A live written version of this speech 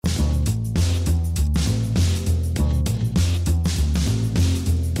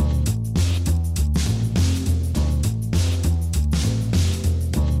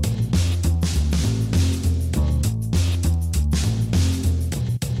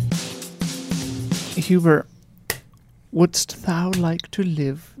Huber, wouldst thou like to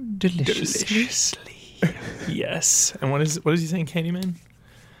live deliciously? Yes. And what is he saying, Candyman?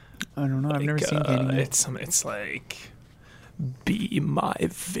 I don't know. I've never seen Candyman. It's like, be my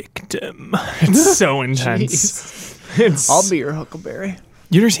victim. It's so intense. I'll be your Huckleberry.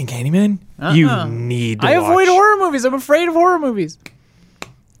 You never seen Candyman? You need to watch. I avoid horror movies. I'm afraid of horror movies.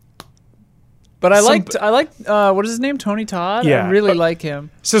 But I liked what is his name? Tony Todd? Yeah. I really like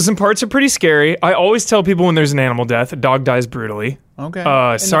him. So some parts are pretty scary. I always tell people when there's an animal death, a dog dies brutally. Okay.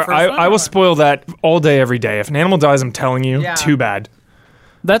 Sorry, I will spoil that all day, every day. If an animal dies, I'm telling you, too bad.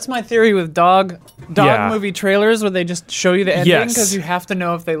 That's my theory with dog movie trailers, where they just show you the ending because you have to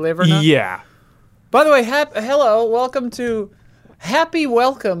know if they live or not. Yeah. By the way, welcome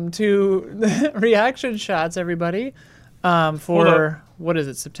to Reaction Shots, everybody. For what is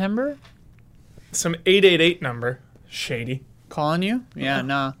it, September? Some 888 number. Shady. Calling you? Yeah,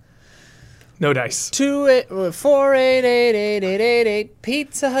 nah. No dice. 4888888.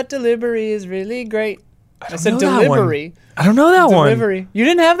 Pizza Hut delivery is really great. I said delivery. I don't know that one. Delivery. You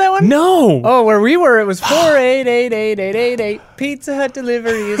didn't have that one? No. Oh, where we were, it was 4888888. Pizza Hut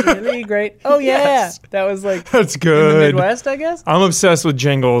delivery is really great. Oh yeah, Yes. that was like That's good. in the Midwest, I guess. I'm obsessed with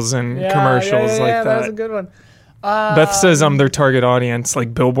jingles and commercials like that. That was a good one. Beth says I'm their target audience,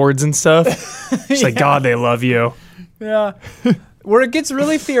 like billboards and stuff. She's like, God, they love you. Yeah. Where it gets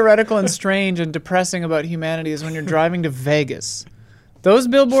really theoretical and strange and depressing about humanity is when you're driving to Vegas. Those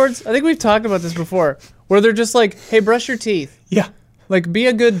billboards, I think we've talked about this before, where they're just like, hey, brush your teeth. Yeah. Like, be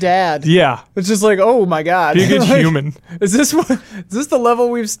a good dad. Yeah. It's just like, oh my God. Be a good human. Is this the level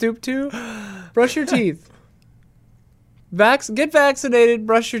we've stooped to? Brush your teeth. Get vaccinated,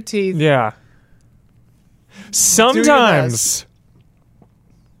 brush your teeth. Yeah. Sometimes.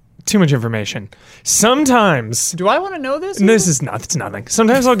 Too much information. Sometimes. Do I want to know this? It's nothing.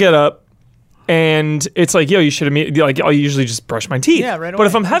 Sometimes I'll get up and it's like, yo, you should have, like, I'll usually just brush my teeth. Yeah, right away. But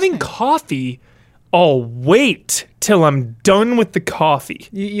if I'm having coffee, I'll wait till I'm done with the coffee.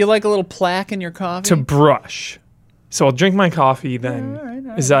 You like a little plaque in your coffee? To brush. So I'll drink my coffee then. All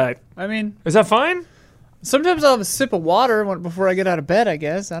right. Is that fine? Sometimes I'll have a sip of water before I get out of bed, I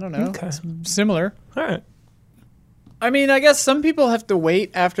guess. I don't know. Okay. It's similar. All right. I mean, I guess some people have to wait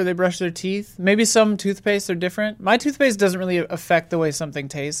after they brush their teeth. Maybe some toothpastes are different. My toothpaste doesn't really affect the way something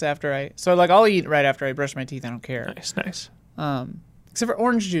tastes So, like, I'll eat right after I brush my teeth. I don't care. Nice. Except for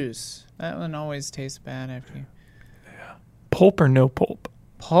orange juice. That one always tastes bad after you. Yeah. Pulp or no pulp?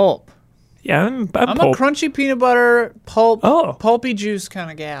 Pulp. Yeah, I'm a crunchy peanut butter, pulpy juice kind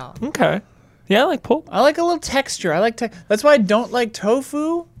of gal. Okay. Yeah, I like pulp. I like a little texture. That's why I don't like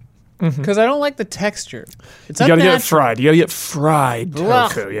tofu. Because I don't like the texture. It's You gotta get it fried. You gotta get fried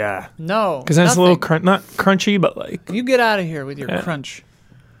tofu, yeah. No. Because then it's a little, not crunchy, but like... You get out of here with your crunch.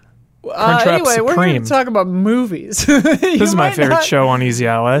 Crunchwrap anyway, Supreme. we're here to talk about movies. This is my favorite show on Easy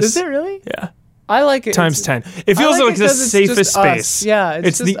LS. Is it really? Yeah. I like it. Times 10. It feels like the safest space. Yeah,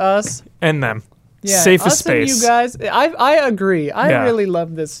 it's just us. And them. Yeah, safest us space. And you guys. I agree. I really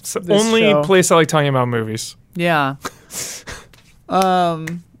love this. It's the only place I like talking about movies. Yeah.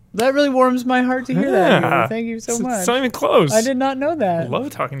 That really warms my heart to hear that. Huber. Thank you so much. It's not even close. I did not know that. I love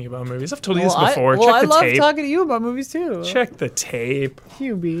talking to you about movies. I've told you this before. Check the tape. I love tape. talking to you about movies too. Check the tape.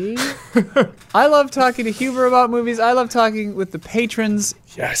 Hubie. I love talking to Huber about movies. I love talking with the patrons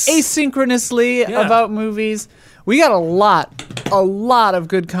asynchronously about movies. We got a lot of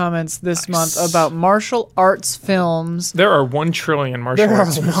good comments this month about martial arts films. There are 1 trillion martial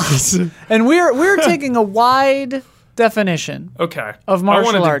arts movies. And we're taking a wide definition of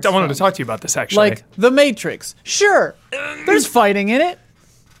martial arts. I wanted to talk to you about this, actually. Like The Matrix. Sure. There's fighting in it.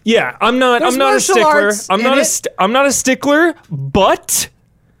 Yeah, I'm not a stickler. I'm not a stickler, but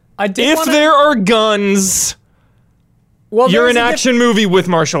if there are guns, you're an action movie with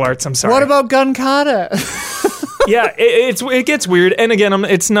martial arts. I'm sorry. What about Gun Kata? Yeah, it gets weird. And again, I'm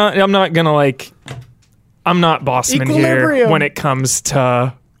not Bossman here when it comes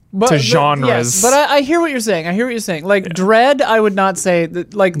to genres. Yes, but I hear what you're saying. Like Dread, I would not say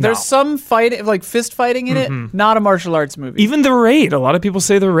that. Like there's some fighting, like fist fighting in it. Not a martial arts movie. Even The Raid. A lot of people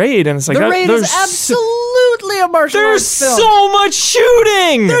say The Raid, and it's like The Raid is absolutely a martial arts film. There's so much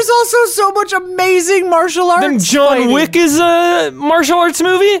shooting. There's also so much amazing martial arts. Then John Wick is a martial arts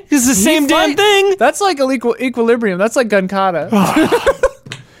movie. It's the same damn thing. That's like Equilibrium. That's like Gun Kata.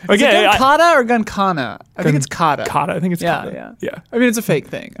 Okay, Gun Kata or Gun Kana? I think it's Kata. Kata, I think it's Kata. Yeah. I mean, it's a fake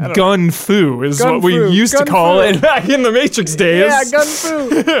thing. Gun Fu is what we used to call it back in the Matrix days. Yeah, Gun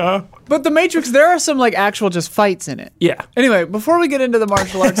Fu. Yeah. But the Matrix, there are some like actual just fights in it. Yeah. Anyway, before we get into the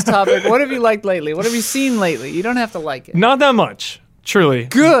martial arts topic, what have you liked lately? What have you seen lately? You don't have to like it. Not that much. Truly.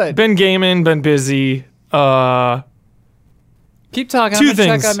 Good. Been gaming, been busy. Keep talking. I'm gonna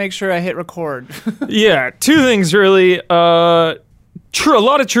check out, make sure I hit record. Yeah, two things really. A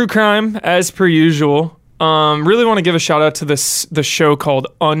lot of true crime as per usual. Really want to give a shout out to the show called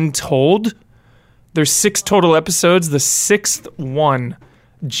Untold. There's 6 total episodes. The 6th one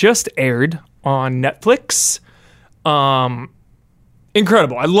just aired on Netflix.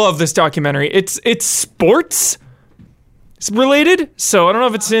 Incredible. I love this documentary. It's sports related, so I don't know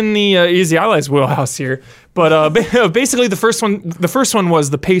if it's in the Easy Allies wheelhouse here. But basically, the first one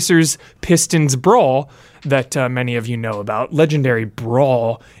was the Pacers-Pistons brawl that many of you know about. Legendary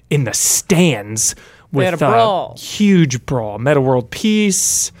brawl in the stands with huge brawl. Meta World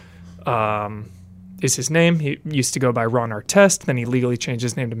Peace is his name. He used to go by Ron Artest. Then he legally changed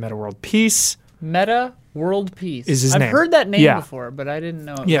his name to Meta World Peace. Meta World Peace is his name. I've heard that name before, but I didn't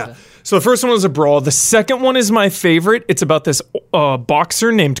know it was So the first one was a brawl. The second one is my favorite. It's about this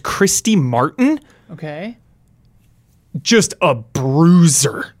boxer named Christy Martin. Okay. Just a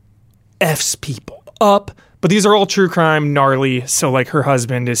bruiser. F's people up. But these are all true crime, gnarly. So, like, her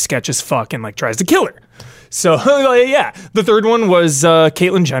husband is sketch as fuck and, like, tries to kill her. So, yeah. The third one was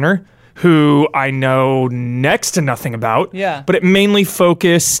Caitlyn Jenner, who I know next to nothing about. Yeah. But it mainly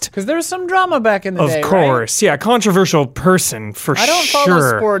focused... Because there was some drama back in the day, Of course. Right? Yeah, controversial person, for sure. I don't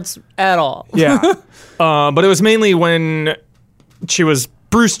follow sports at all. Yeah. But it was mainly when she was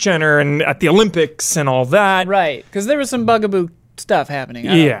Bruce Jenner and at the Olympics and all that. Right. Because there was some bugaboo stuff happening.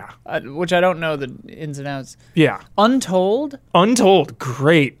 Which I don't know the ins and outs. Yeah. Untold? Untold.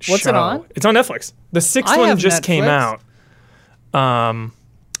 Great What's show. It on? It's on Netflix. The 6th one just came out. But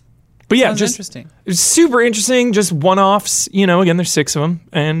yeah, just interesting. It's super interesting. Just one-offs. You know, again, there's 6 of them.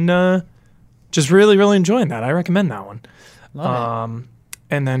 And just really, really enjoying that. I recommend that one. Love it.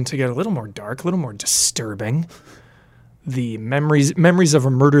 And then to get a little more dark, a little more disturbing, the Memories of a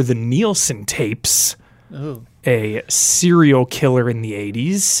Murder, the Nielsen tapes. Ooh. A serial killer in the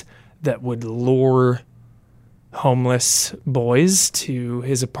 80s that would lure homeless boys to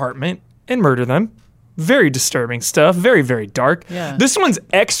his apartment and murder them. Very disturbing stuff. Very, very dark. Yeah. This one's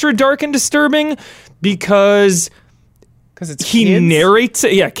extra dark and disturbing because he narrates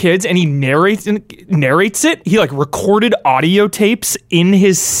it. Yeah, kids, and he narrates it. He like recorded audio tapes in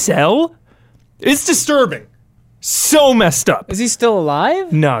his cell. It's disturbing. So messed up. Is he still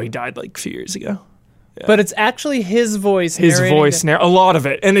alive? No, he died like a few years ago. Yeah. But it's actually his voice. A lot of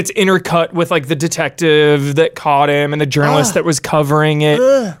it, and it's intercut with like the detective that caught him and the journalist that was covering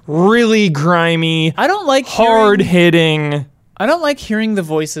it. Really grimy. I don't like hard hitting. I don't like hearing the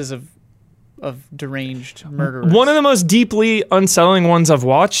voices of deranged murderers. One of the most deeply unsettling ones I've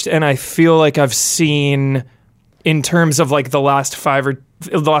watched, and I feel like I've seen in terms of like the last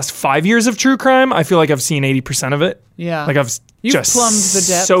 5 years of true crime. I feel like I've seen 80% of it. Yeah, like I've just plumbed the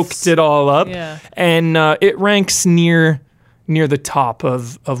depths. Soaked it all up. Yeah, and it ranks near the top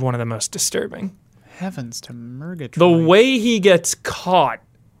of one of the most disturbing. Heavens to Murgatroyd. The way he gets caught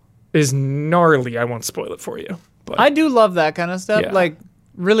is gnarly. I won't spoil it for you. But I do love that kind of stuff. Yeah. Like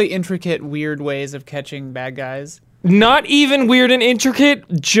really intricate, weird ways of catching bad guys. Not even weird and intricate,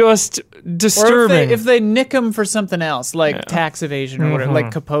 just disturbing. Or if they nick him for something else, like tax evasion or whatever,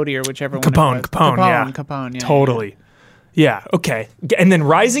 like Capote or whichever one. Capone, yeah. Totally. Yeah, okay. And then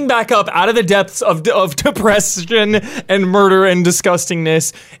rising back up out of the depths of depression and murder and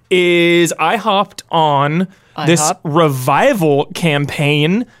disgustingness is I hopped on this revival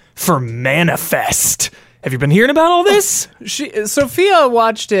campaign for Manifest. Have you been hearing about all this? Sophia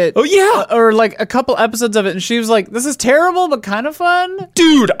watched it. Oh, yeah. Or like a couple episodes of it, and she was like, this is terrible, but kind of fun.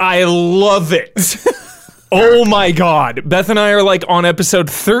 Dude, I love it. Oh my God. Beth and I are like on episode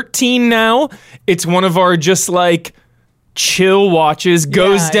 13 now. It's one of our just like chill watches.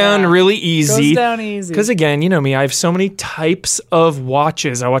 Goes down really easy. Goes down easy. Because again, you know me, I have so many types of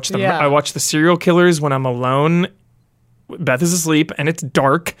watches. I watch the serial killers when I'm alone. Beth is asleep and it's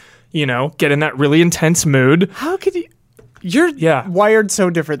dark. You know, get in that really intense mood. How could you? You're wired so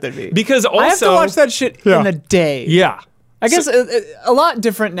different than me. Because also I have to watch that shit in a day. Yeah. I guess a lot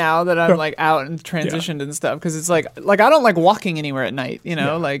different now that I'm like out and transitioned and stuff. Because it's like I don't like walking anywhere at night. You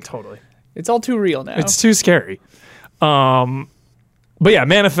know, totally. It's all too real now. It's too scary. But yeah,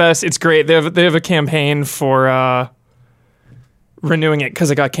 Manifest. It's great. They have a campaign for renewing it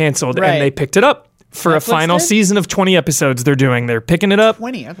because it got canceled, and they picked it up. For Netflix a final season of 20 episodes they're picking it up.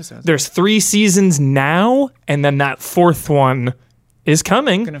 20 episodes. There's 3 seasons now, and then that 4th one is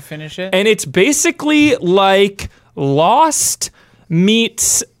coming. Gonna finish it. And it's basically like Lost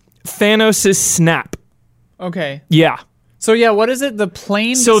meets Thanos' Snap. Okay. Yeah. So yeah, what is it? The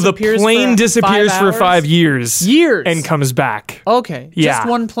plane disappears for 5 years. Years. And comes back. Okay. Yeah. Just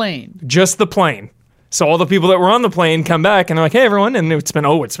one plane. Just the plane. So all the people that were on the plane come back and they're like, hey, everyone. And it's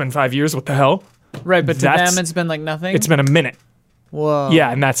been 5 years. What the hell? Right, but to them it's been like nothing? It's been a minute. Whoa.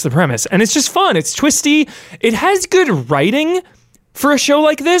 Yeah, and that's the premise. And it's just fun. It's twisty. It has good writing for a show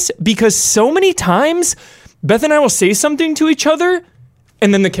like this because so many times Beth and I will say something to each other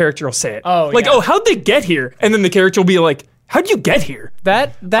and then the character will say it. How'd they get here? And then the character will be like, how'd you get here?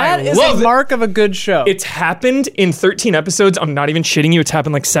 That is a mark of a good show. It's happened in 13 episodes. I'm not even shitting you. It's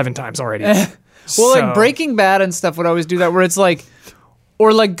happened like 7 times already. Like Breaking Bad and stuff would always do that where it's like,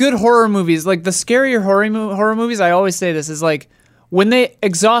 or like good horror movies, like the scarier horror movies, I always say this, is like when they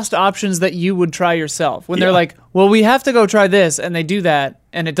exhaust options that you would try yourself. When they're like, well, we have to go try this, and they do that,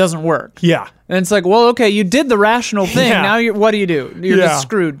 and it doesn't work. Yeah. And it's like, well, okay, you did the rational thing. Yeah. Now what do? You're just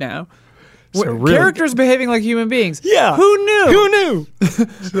screwed now. So really, characters behaving like human beings. Yeah. Who knew?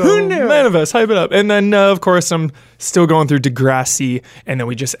 Who knew? Manifest, hype it up. And then, of course, I'm still going through Degrassi, and then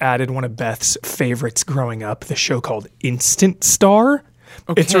we just added one of Beth's favorites growing up, the show called Instant Star.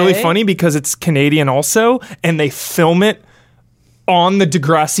 Okay. It's really funny because it's Canadian also, and they film it on the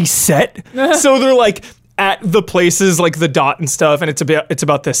Degrassi set. So they're like at the places like the Dot and stuff, and it's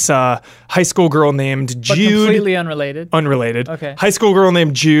about this high school girl named Jude. But completely unrelated. Unrelated. Okay. High school girl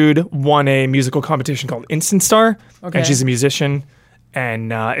named Jude won a musical competition called Instant Star, and she's a musician,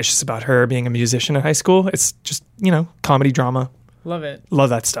 and it's just about her being a musician in high school. It's just, comedy drama. Love it. Love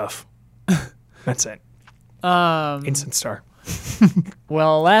that stuff. That's it. Instant Star.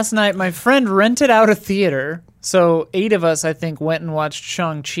 Well, last night my friend rented out a theater. So 8 of us, I think, went and watched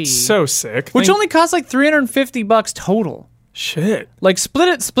Shang-Chi. So sick. Which only cost like $350 total. Shit. Like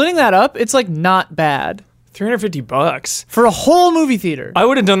splitting that up, it's like not bad. $350 for a whole movie theater. I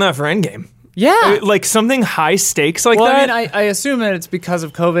would have done that for Endgame. Yeah. Like something high stakes like that. Well, I mean, I assume that it's because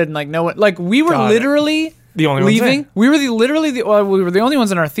of COVID and like no one, like we were literally the only leaving. Ones we were we were the only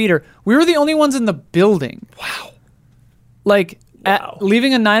ones in our theater. We were the only ones in the building. Wow. Like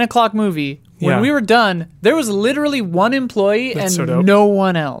leaving a 9:00 movie. When we were done, there was literally one employee and no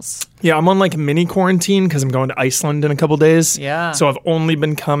one else. Yeah, I'm on like mini quarantine because I'm going to Iceland in a couple days. Yeah. So I've only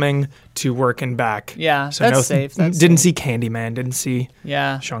been coming to work and back. Yeah, so that's safe. Didn't see Candyman, didn't see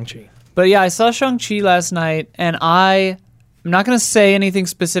Shang-Chi. But yeah, I saw Shang-Chi last night, and I'm not going to say anything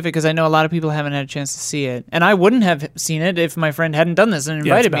specific because I know a lot of people haven't had a chance to see it. And I wouldn't have seen it if my friend hadn't done this and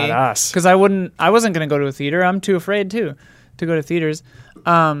invited me. Because I wasn't going to go to a theater. I'm too afraid to go to theaters.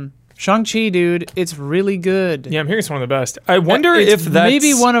 Shang-Chi, dude, it's really good. Yeah, I'm hearing it's one of the best. I wonder if that's...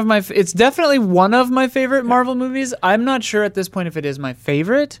 maybe one of my... It's definitely one of my favorite Marvel movies. I'm not sure at this point if it is my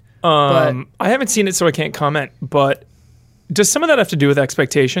favorite. But I haven't seen it, so I can't comment. But does some of that have to do with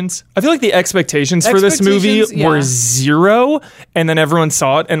expectations? I feel like the expectations for this movie were 0, and then everyone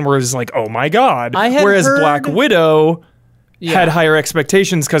saw it and was like, oh my God. Whereas Black Widow had higher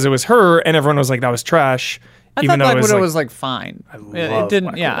expectations because it was her, and everyone was like, that was trash. I thought Black Widow was like fine. I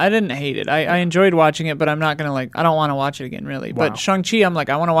didn't hate it. I enjoyed watching it, but I'm not gonna I don't want to watch it again really. Wow. But Shang-Chi, I'm like,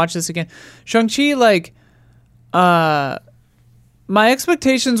 I want to watch this again. Shang-Chi, my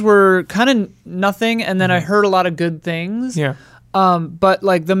expectations were kind of nothing, and then I heard a lot of good things. Yeah. But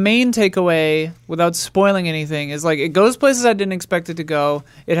like the main takeaway, without spoiling anything, is like it goes places I didn't expect it to go.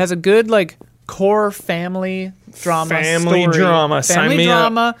 It has a good core family drama. Family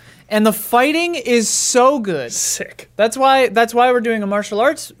drama. And the fighting is so good. Sick. That's why we're doing a martial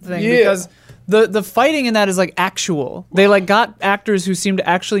arts thing because the fighting in that is actual. They got actors who seem to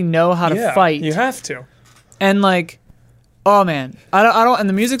actually know how to fight. You have to. And oh man, I don't. And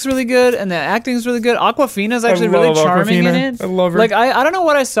the music's really good, and the acting's really good. Awkwafina's actually really charming in it. I love her. I don't know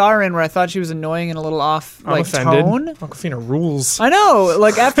what I saw her in where I thought she was annoying and a little off tone. Awkwafina rules. I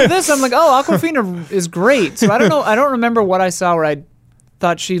know. After this, I'm like, oh, Awkwafina is great. So I don't know. I don't remember what I saw where I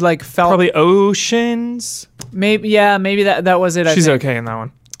thought she felt probably Oceans. Maybe that was it. She's okay in that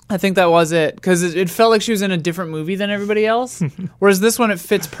one. I think that was it because it felt like she was in a different movie than everybody else. Whereas this one, it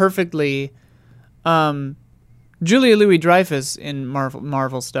fits perfectly. Julia Louis-Dreyfus in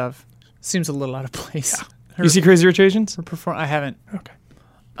Marvel stuff seems a little out of place. Yeah. You see Crazy Rich Asians? I haven't. Okay.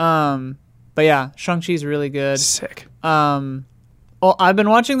 But yeah, Shang-Chi's really good. Sick. I've been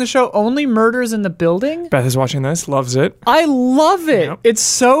watching the show Only Murders in the Building. Beth is watching this, loves it. I love it. Yep. It's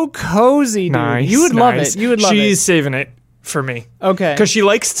so cozy, dude. Nice, you would love it. You would love it. She's saving it for me. Okay. Because she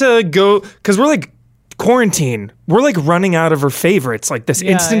likes to go, because we're quarantine. We're running out of her favorites, this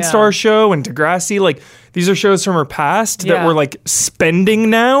Instant Star show and Degrassi. These are shows from her past that we're spending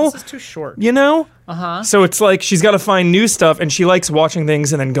now. This is too short. Uh-huh. So it's she's got to find new stuff, and she likes watching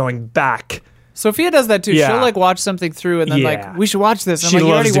things and then going back Sophia does that too. Yeah. She'll like watch something through and then like, we should watch this. And I'm like,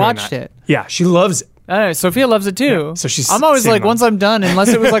 you already watched it. Yeah, she loves it. Sophia loves it too. Yeah, so I'm always like, once I'm done, unless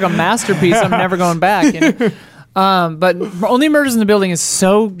it was like a masterpiece, I'm never going back. You know? But Only Murders in the Building is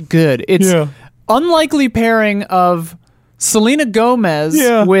so good. It's unlikely pairing of Selena Gomez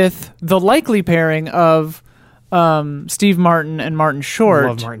with the likely pairing of Steve Martin and Martin Short.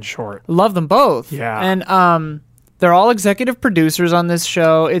 Love Martin Short. Love them both. Yeah. And they're all executive producers on this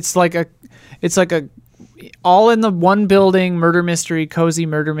show. It's like a all in the one building murder mystery, cozy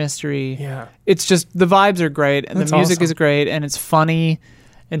murder mystery. Yeah. It's just the vibes are great and the music is great and it's funny.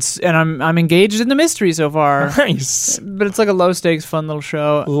 And I'm engaged in the mystery so far. Nice. But it's like a low stakes, fun little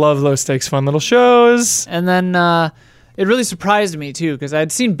show. Love low stakes, fun little shows. And then it really surprised me too because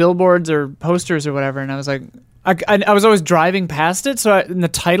I'd seen billboards or posters or whatever, and I was like, I was always driving past it, and the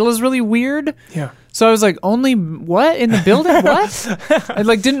title is really weird. Yeah. So I was like, only what in the building? What? It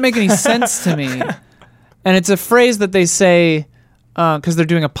like didn't make any sense to me. And it's a phrase that they say because they're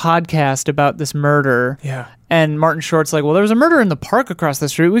doing a podcast about this murder. Yeah. And Martin Short's like, well, there was a murder in the park across the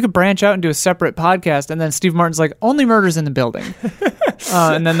street. We could branch out and do a separate podcast. And then Steve Martin's like, only murders in the building.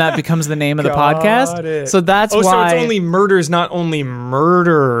 And then that becomes the name of the podcast. So that's why. So it's only murders, not only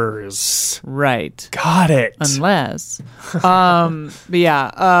murders. Right. Got it. Unless. But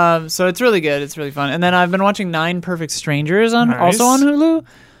yeah. So it's really good. It's really fun. And then I've been watching 9 Perfect Strangers also on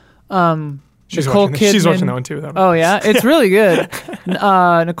Hulu. She's watching that one too, though. Oh, yeah? It's really good.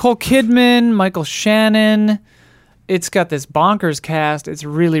 Nicole Kidman, Michael Shannon. It's got this bonkers cast. It's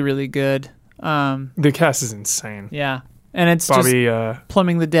really, really good. The cast is insane. Yeah. And it's Bobby, just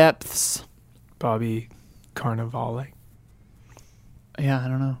plumbing the depths. Bobby Cannavale. Yeah, I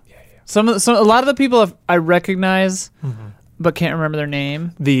don't know. Yeah. A lot of the people I recognize, but can't remember their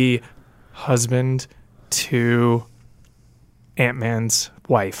name. The husband to Ant-Man's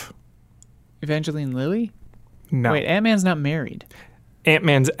wife. Evangeline Lilly? No. Wait, Ant-Man's not married.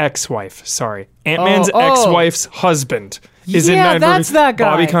 Ant-Man's ex-wife. Sorry. Ant-Man's ex-wife's husband is in that's that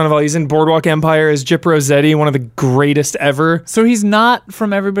guy. Bobby Cannavale. He's in Boardwalk Empire as Gyp Rosetti, one of the greatest ever. So he's not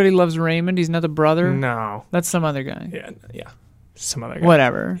from Everybody Loves Raymond? He's not the brother? No. That's some other guy. Yeah. Some other guy.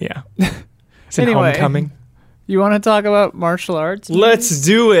 Whatever. Yeah. It's in Homecoming. You want to talk about martial arts? Let's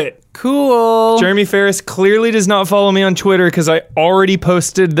do it. Cool. Jeremy Ferris clearly does not follow me on Twitter because I already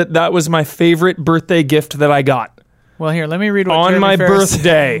posted that was my favorite birthday gift that I got. Well, here, let me read what on Jeremy my Ferris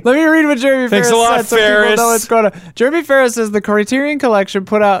birthday. Let me read what Jeremy Ferris said. Thanks a lot, so Ferris. people know what's going on. Jeremy Ferris says the Criterion Collection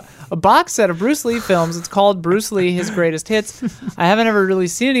put out a box set of Bruce Lee films. It's called Bruce Lee, His Greatest Hits. I haven't ever really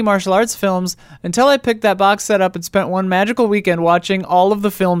seen any martial arts films until I picked that box set up and spent one magical weekend watching all of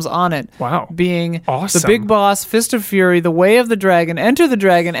the films on it. Wow. Being awesome. The Big Boss, Fist of Fury, The Way of the Dragon, Enter the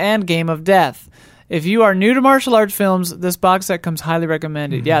Dragon, and Game of Death. If you are new to martial arts films, this box set comes highly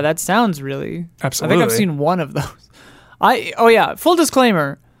recommended. Yeah, that sounds really... Absolutely. I think I've seen one of those. Full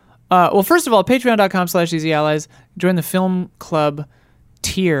disclaimer. Well, first of all, patreon.com/easyallies. Join the film club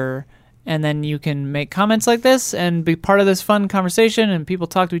tier, and then you can make comments like this and be part of this fun conversation, and people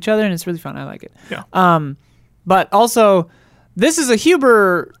talk to each other, and it's really fun. I like it. Yeah. But also, this is a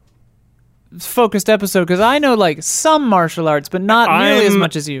Huber focused episode because I know like some martial arts, but not nearly as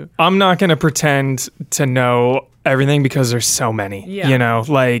much as you. I'm not going to pretend to know everything because there's so many. Yeah. You know,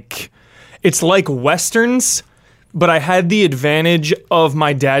 like it's like Westerns. But I had the advantage of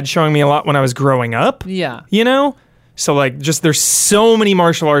my dad showing me a lot when I was growing up. Yeah. You know? So, like, just there's so many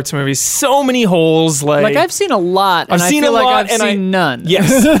martial arts movies, so many holes. Like I've seen a lot, and I've seen none.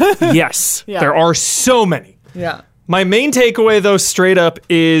 Yes. Yes. Yeah. There are so many. Yeah. My main takeaway, though, straight up,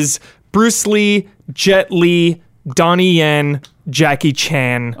 is Bruce Lee, Jet Li, Donnie Yen, Jackie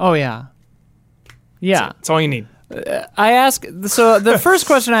Chan. Oh, yeah. Yeah. That's all you need. I ask, so the first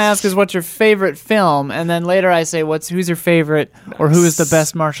question I ask is what's your favorite film, and then later I say who's your favorite or who is the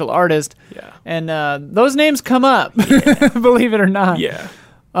best martial artist. Yeah. And those names come up, believe it or not. Yeah.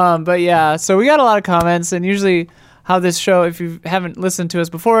 But yeah, so we got a lot of comments, and usually how this show, if you haven't listened to us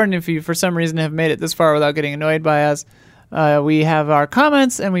before, and if you for some reason have made it this far without getting annoyed by us, we have our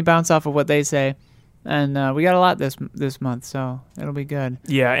comments and we bounce off of what they say. And we got a lot this month, so it'll be good.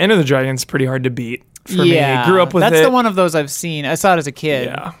 Yeah, Enter the Dragon's pretty hard to beat. For me, grew up with that's it. the one of those I've seen. I saw it as a kid.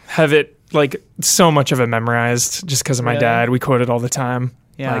 Yeah, have it like so much of it memorized just because of my dad. We quote it all the time.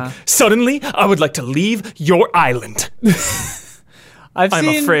 Yeah. Like, suddenly, I would like to leave your island. I'm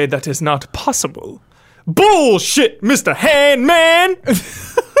afraid that is not possible. Bullshit, Mr. Handman.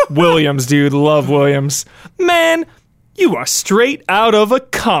 Williams, dude, love Williams. Man, you are straight out of a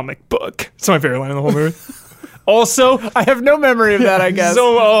comic book. It's my favorite line in the whole movie. Also, I have no memory of that, I guess.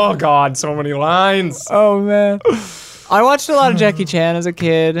 Oh, God, so many lines. Oh, man. I watched a lot of Jackie Chan as a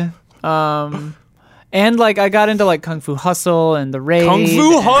kid. And like I got into like Kung Fu Hustle and The Raid. Kung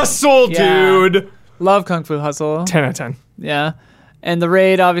Fu Hustle, dude. Love Kung Fu Hustle. 10 out of 10. Yeah. And The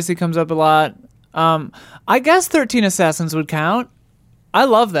Raid obviously comes up a lot. I guess 13 Assassins would count. I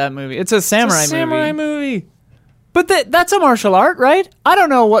love that movie. It's a samurai movie. But that's a martial art, right? I don't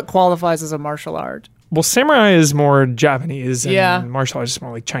know what qualifies as a martial art. Well, samurai is more Japanese and martial arts is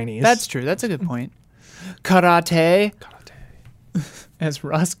more like Chinese. That's true. That's a good point. Karate. As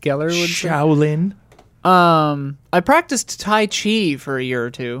Ross Geller would say. Shaolin. I practiced Tai Chi for a year or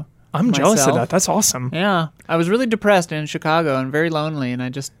two. I'm jealous of that. That's awesome. Yeah. I was really depressed in Chicago and very lonely, and I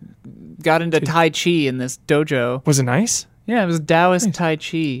just got into Tai Chi in this dojo. Was it nice? Yeah, it was Taoist Tai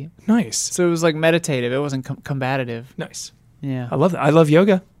Chi. Nice. So it was like meditative. It wasn't combative. Nice. Yeah. I love that. I love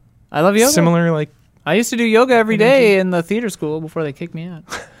yoga. I love yoga. Similar, like... I used to do yoga every day in the theater school before they kicked me out.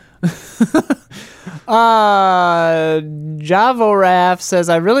 Javoraf says,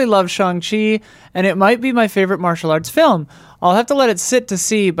 I really love Shang-Chi, and it might be my favorite martial arts film. I'll have to let it sit to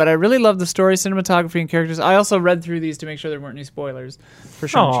see, but I really love the story, cinematography, and characters. I also read through these to make sure there weren't any spoilers for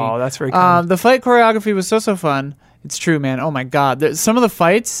Shang-Chi. Oh, that's very cool. The fight choreography was so fun. It's true, man. Oh, my God. Some of the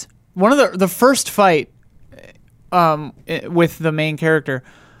fights, one of the first fight with the main character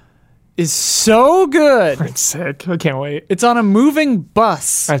is so good. It's sick. I can't wait. It's on a moving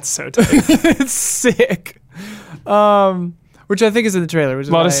bus. That's so tight. It's sick. Which I think is in the trailer. Which is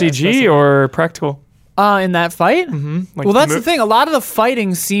a lot of CG or practical? In that fight? Mm-hmm. Like well, that's the thing. A lot of the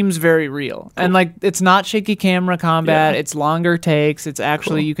fighting seems very real. Cool. And like it's not shaky camera combat. Yeah. It's longer takes. It's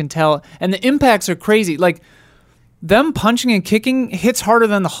actually, you can tell. And the impacts are crazy. Like them punching and kicking hits harder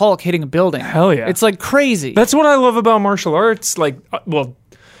than the Hulk hitting a building. Hell yeah. It's like crazy. That's what I love about martial arts. Like,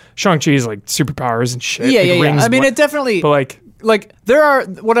 Shang-Chi is like superpowers and shit. Yeah. I mean, it definitely. But like there are.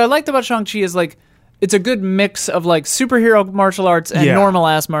 What I liked about Shang-Chi is like it's a good mix of like superhero martial arts and normal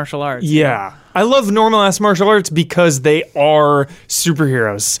ass martial arts. Yeah, I love normal ass martial arts because they are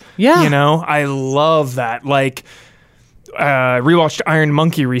superheroes. Yeah, you know, I love that. Like, rewatched Iron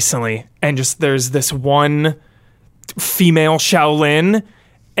Monkey recently, and just there's this one female Shaolin.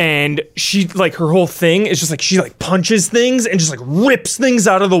 And she, like, her whole thing is just, like, she, like, punches things and just, like, rips things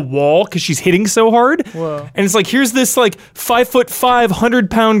out of the wall because she's hitting so hard. Whoa. And it's like, here's this, like, 5'5",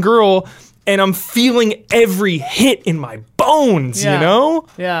 100-pound girl, and I'm feeling every hit in my bones, you know?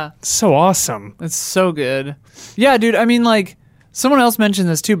 Yeah. It's so awesome. It's so good. Yeah, dude, I mean, like, someone else mentioned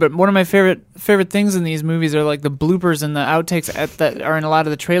this, too, but one of my favorite things in these movies are, like, the bloopers and the outtakes that are in a lot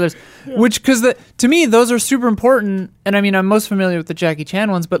of the trailers, which, because to me, those are super important, and I mean, I'm most familiar with the Jackie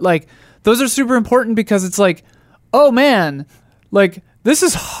Chan ones, but, like, those are super important because it's like, oh, man, like, this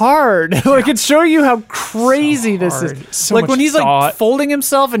is hard. Like, it's showing you how crazy this is. So like, when he's, like, folding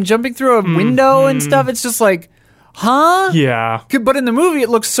himself and jumping through a window and stuff, it's just like, huh? Yeah. But in the movie, it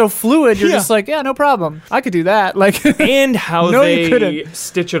looks so fluid. You're just like, yeah, no problem. I could do that. Like, and how they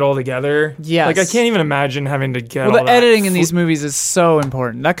stitch it all together. Yes. Like, I can't even imagine having to get all the editing in these movies is so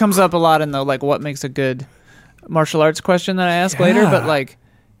important. That comes up a lot in the, like, what makes a good martial arts question that I ask later. But, like,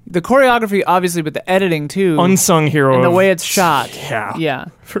 the choreography, obviously, but the editing, too. Unsung hero. And the way it's shot. Yeah. Yeah.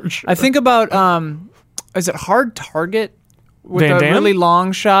 For sure. I think about, is it Hard Target? With Van a Damme? really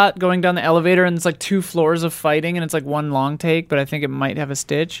long shot going down the elevator, and it's like 2 floors of fighting, and it's like one long take, but I think it might have a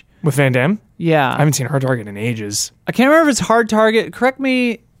stitch. With Van Damme? Yeah. I haven't seen Hard Target in ages. I can't remember if it's Hard Target. Correct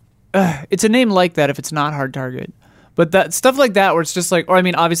me. It's a name like that if it's not Hard Target. But that stuff like that where it's just like, or I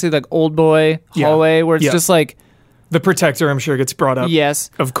mean, obviously like Old Boy, Hallway, where it's just like. The Protector, I'm sure, gets brought up.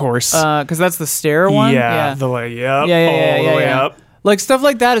 Yes. Of course. Because that's the stair one. Yeah. The way up. Yeah. All the way up. Like stuff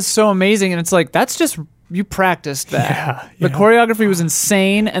like that is so amazing, and it's like, that's just. You practiced that. Yeah, the choreography was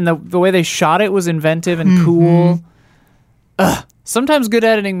insane, and the way they shot it was inventive and cool. Sometimes good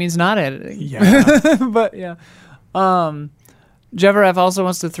editing means not editing. Yeah. But yeah. Jeveref also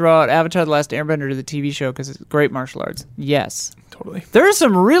wants to throw out Avatar: The Last Airbender to the TV show because it's great martial arts. Yes. Totally. There are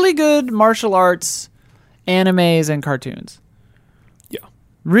some really good martial arts animes and cartoons. Yeah.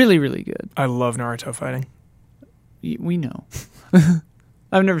 Really, really good. I love Naruto fighting. We know.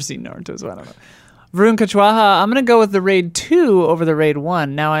 I've never seen Naruto, so I don't know. Varun Kachwaha, I'm going to go with the Raid 2 over the Raid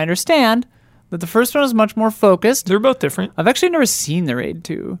 1. Now, I understand that the first one is much more focused. They're both different. I've actually never seen the Raid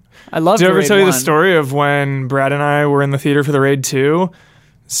 2. I love the Raid 1. Did I ever tell you the one. story of when Brad and I were in the theater for the Raid 2?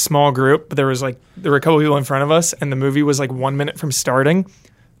 Small group, but there were a couple people in front of us, and the movie was like 1 minute from starting.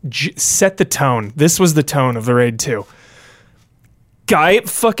 Set the tone. This was the tone of the Raid 2. Guy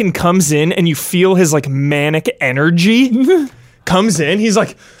fucking comes in, and you feel his like manic energy. Comes in, he's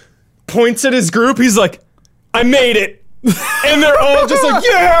like... points at his group, he's like, I made it. And they're all just like,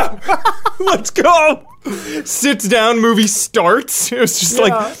 yeah, let's go. Sits down, movie starts. It was just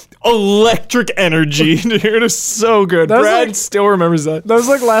like electric energy. Dude, it was so good. Brad still remembers that. That was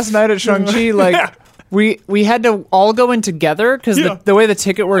like last night at Shang-Chi. Like, we had to all go in together because the way the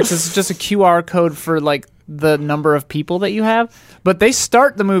ticket works is just a QR code for like the number of people that you have. But they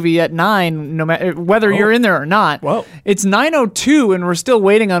start the movie at 9, no matter whether you're in there or not. Whoa. It's 9:02, and we're still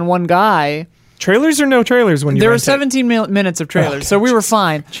waiting on one guy. Trailers or no trailers when you There were 17 minutes of trailers, so we were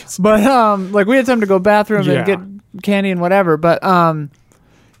fine. But like we had time to go bathroom and get candy and whatever. But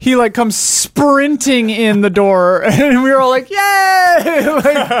he like comes sprinting in the door, and we were all like, "Yay!"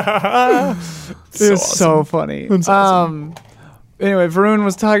 Like, it was so funny. That's awesome. Anyway, Varun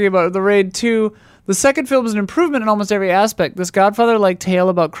was talking about The Raid 2. The second film is an improvement in almost every aspect. This Godfather-like tale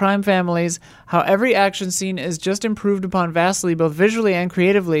about crime families, how every action scene is just improved upon vastly, both visually and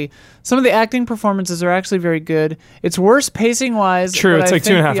creatively. Some of the acting performances are actually very good. It's worse pacing-wise. True, it's like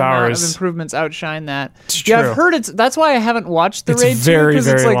 2.5 hours. Of improvements outshine that. It's true. I've heard that's why I haven't watched The Raid 2, because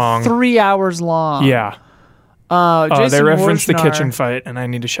it's like long. 3 hours long. Yeah. Jason they referenced the Wojnar. kitchen fight, and I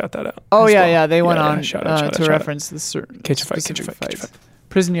need to shout that out. Oh, yeah, they went on shout out, to reference the certain kitchen fight.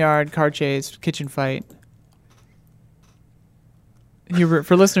 Prison yard, car chase, kitchen fight. Hubert,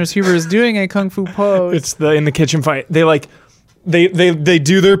 for listeners, Hubert is doing a kung fu pose. It's in the kitchen fight. They like they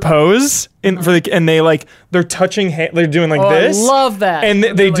do their pose and they're touching they're doing like this. I love that. And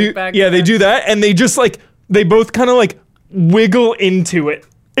they do they do that, and they just like they both kind of like wiggle into it.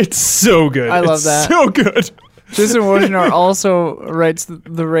 It's so good. I love that. So good. Jason Wojnar also writes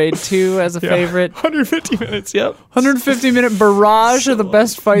the Raid 2 as a favorite. 150 minutes, yep. 150-minute barrage of the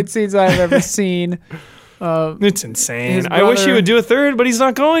best fight scenes I've ever seen. It's insane. I wish he would do a third, but he's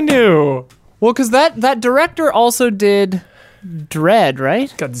not going to. Well, because that director also did Dredd,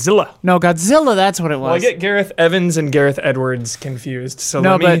 right? Godzilla. No, Godzilla, that's what it was. Well, I get Gareth Evans and Gareth Edwards confused. So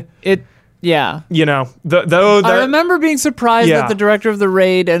no, but yeah. You know, I remember being surprised that the director of The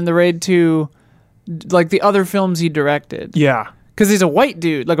Raid and The Raid 2, like the other films he directed. Yeah. Because he's a white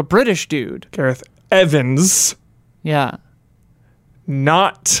dude, like a British dude. Gareth Evans. Yeah.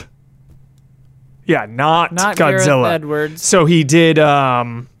 Not Godzilla. Gareth Edwards. So he did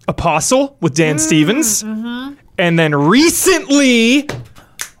Apostle with Dan Stevens. Mm-hmm. And then recently...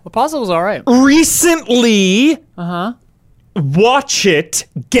 Apostle was all right. Recently... Watch it,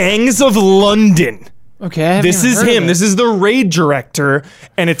 Gangs of London. Okay, this is him. This is the Raid director,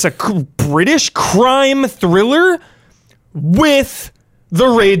 and it's a British crime thriller with the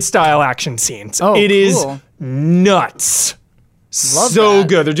Raid style action scenes. Oh, it is cool. Nuts. Love so that.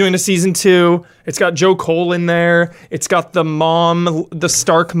 good. They're doing a season 2. It's got Joe Cole in there. It's got the mom, the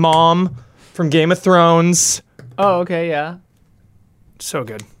Stark mom from Game of Thrones. Oh, okay, yeah. So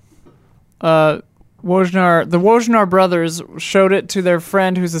good. The Wojnar brothers showed it to their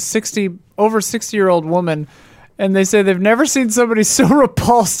friend who's over 60-year-old woman, and they say they've never seen somebody so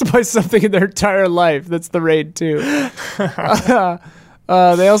repulsed by something in their entire life. That's The Raid 2.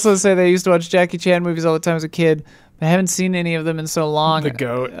 They also say they used to watch Jackie Chan movies all the time as a kid. I haven't seen any of them in so long. The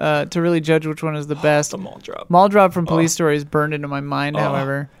GOAT. To really judge which one is the best. The Mall Drop. Mall Drop from Police Story is burned into my mind,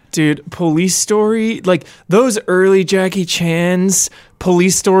 however. Dude, Police Story, like those early Jackie Chan's,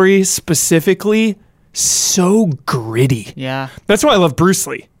 Police Story specifically, so gritty. Yeah. That's why I love Bruce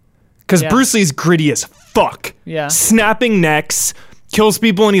Lee. Because Bruce Lee's gritty as fuck. Yeah. Snapping necks, kills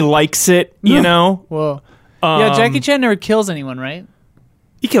people and he likes it, you know? Whoa. Yeah, Jackie Chan never kills anyone, right?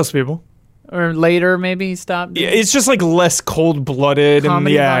 He kills people. Or later, maybe he stopped. Yeah, it's just like less cold-blooded.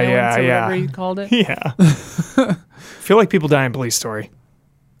 Comedy and violence or whatever he called it. Yeah. I feel like people die in Police Story.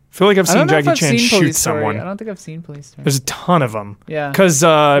 I feel like I've seen Jackie Chan shoot someone. I don't think I've seen Police Story. There's a ton of them. Yeah. Because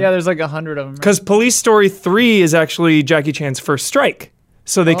there's like 100 of them. Because Police Story 3 is actually Jackie Chan's first strike.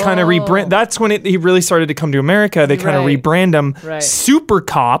 So they kind of rebrand. That's when he really started to come to America. They kind of rebrand him. Right. Super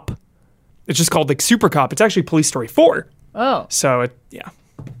Cop. It's just called like Super Cop. It's actually Police Story 4. Oh. So it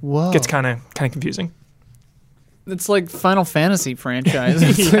Whoa. gets kind of confusing. It's like Final Fantasy franchise.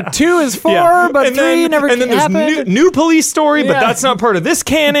 It's like 2 is 4, but 3 never happened. And then there's new Police Story, but that's not part of this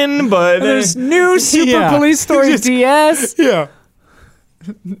canon. But there's new Super Police Story DS. Yeah.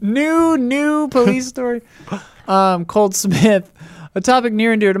 New Police Story. Cold Smith. A topic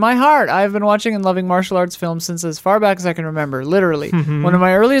near and dear to my heart. I've been watching and loving martial arts films since as far back as I can remember, literally. Mm-hmm. One of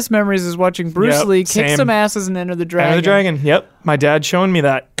my earliest memories is watching Bruce Lee kick some asses and Enter the Dragon. Enter the Dragon, yep. My dad showing me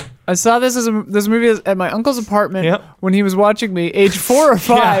that. I saw this movie at my uncle's apartment when he was watching me, age 4 or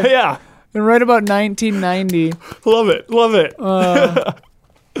 5. Yeah. And right about 1990. Love it.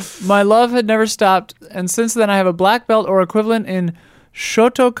 My love had never stopped, and since then I have a black belt or equivalent in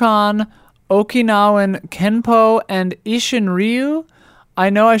Shotokan, Okinawan Kenpo, and Ishinryu. I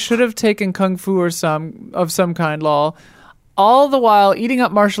know I should have taken Kung Fu or some kind, lol. all the while eating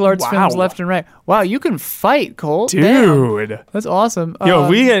up martial arts films left and right. Wow, you can fight, Colt. Dude. Damn. That's awesome. Yo, if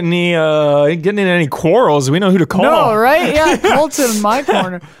we getting in any quarrels, we know who to call. No, right? Yeah, Colt's in my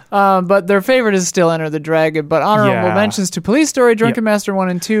corner. But their favorite is still Enter the Dragon. But honorable mentions to Police Story, Drunken Master 1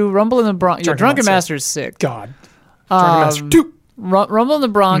 and 2, Rumble in the Bronx. Drunken Master's sick. God. Drunken Master 2. Rumble in the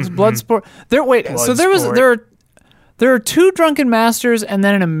Bronx, Bloodsport. There are 2 Drunken Masters and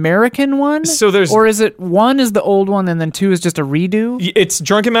then an American one? Or is it 1 is the old one and then 2 is just a redo? It's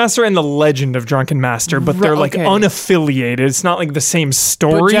Drunken Master and the Legend of Drunken Master, but they're like unaffiliated. It's not like the same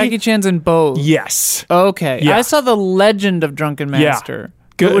story. But Jackie Chan's in both. Yes. Okay. Yeah. I saw the Legend of Drunken Master. Yeah.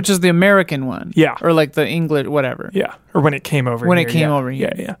 Good. Which is the American one. Yeah. Or like the English, whatever. Yeah. Or when it came over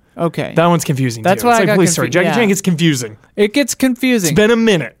here. Yeah. Okay. That one's confusing That's too. why it's I like got Police Story. Jackie Chan gets confusing. It gets confusing. It's been a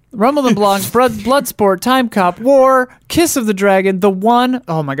minute. Rumble in the Bronx, Bloodsport, Time Cop, War, Kiss of the Dragon, The One.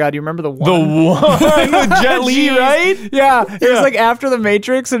 Oh my God, you remember The One? The One with Jet Li, right? Yeah. It was like after The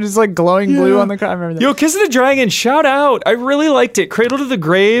Matrix and it's like glowing blue on the car. I remember that. Yo, Kiss of the Dragon, shout out. I really liked it. Cradle to the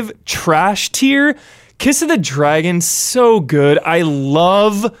Grave, trash tier. Kiss of the Dragon, so good. I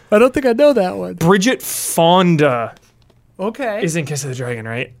don't think I know that one. Bridget Fonda. Okay. Is in Kiss of the Dragon,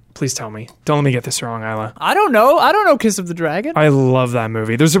 right? Please tell me. Don't let me get this wrong, Isla. I don't know Kiss of the Dragon. I love that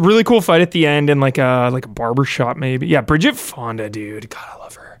movie. There's a really cool fight at the end in like a barber shop, maybe. Yeah, Bridget Fonda, dude. God, I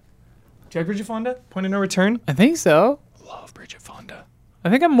love her. Do you like Bridget Fonda? Point of No Return? I think so. Love Bridget Fonda. I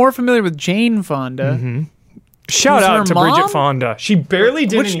think I'm more familiar with Jane Fonda. Mm-hmm. Shout out to Bridget Fonda. She barely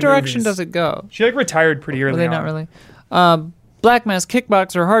did Which direction does it go? She retired pretty early on. Not really. Black Mask,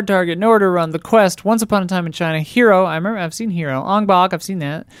 Kickboxer, Hard Target, Nowhere to Run, The Quest, Once Upon a Time in China, Hero. I've seen Hero. Ong Bak, I've seen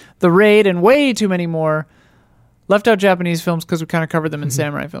that. The Raid, and way too many more. Left out Japanese films because we kind of covered them in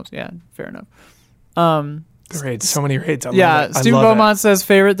samurai films. Yeah, fair enough. The Raid, so many raids. Stephen Beaumont says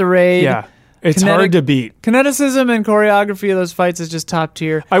favorite The Raid. Yeah. It's hard to beat. Kineticism and choreography of those fights is just top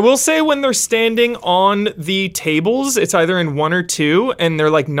tier. I will say when they're standing on the tables, it's either in 1 or 2, and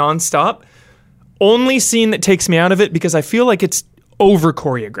they're like nonstop. Only scene that takes me out of it because I feel like it's over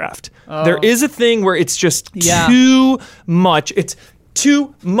choreographed. There is a thing where it's just too much. It's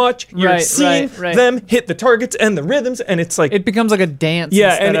too much. You're seeing them hit the targets and the rhythms, and it's like it becomes like a dance.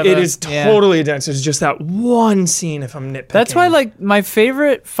 Yeah, and it is totally a dance. It's just that one scene. If I'm nitpicking, that's why like my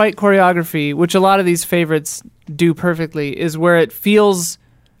favorite fight choreography, which a lot of these favorites do perfectly, is where it feels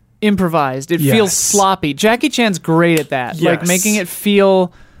improvised. It feels sloppy. Jackie Chan's great at that, like making it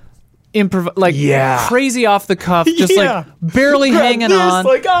feel crazy off the cuff, just like barely hanging on.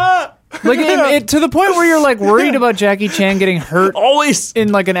 Like to the point where you're like worried about Jackie Chan getting hurt always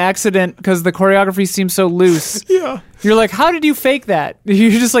in like an accident because the choreography seems so loose. Yeah. You're like, how did you fake that?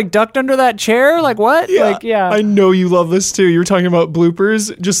 You just like ducked under that chair? Like what? Yeah. I know you love this too. You were talking about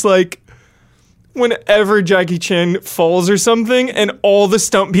bloopers. Just like whenever Jackie Chan falls or something and all the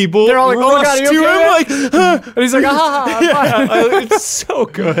stunt people they're all like, oh my God, are you okay? Him, like, and he's like, it's so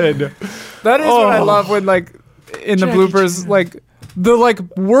good. That is what I love when like in the bloopers, like the like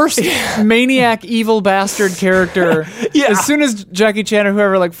worst maniac evil bastard character. As soon as Jackie Chan or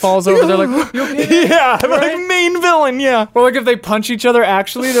whoever like falls over, they're like, you okay? Yeah, right? Like main villain. Yeah. Or like if they punch each other,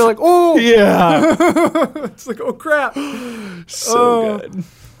 actually, they're like, oh yeah. It's like, oh crap. So good.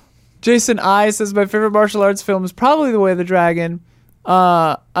 Jason I says my favorite martial arts film is probably The Way of the Dragon.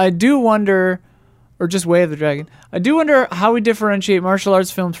 I do wonder, or just Way of the Dragon. I do wonder how we differentiate martial arts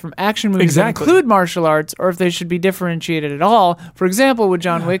films from action movies that include martial arts, or if they should be differentiated at all. For example, would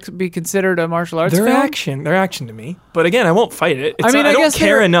John Wick be considered a martial arts film? They're action to me. But again, I won't fight it. I don't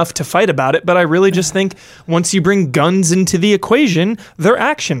care enough to fight about it, but I really just think once you bring guns into the equation, they're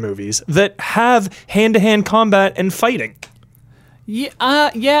action movies that have hand-to-hand combat and fighting. Yeah,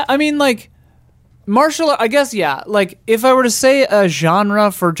 I mean, like, I guess, like, if I were to say a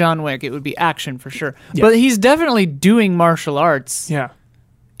genre for John Wick, it would be action for sure. Yeah. But he's definitely doing martial arts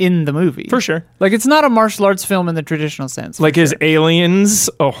in the movie. For sure. Like, it's not a martial arts film in the traditional sense. Like, is Aliens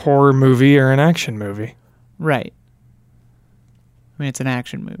a horror movie or an action movie? Right. I mean, it's an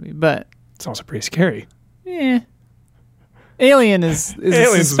action movie, but... It's also pretty scary. Yeah. Alien is a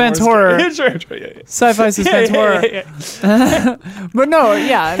suspense horror. Sci-fi suspense horror. But no,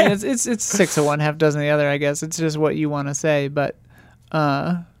 I mean it's 6 of one, half dozen of the other, I guess. It's just what you want to say, but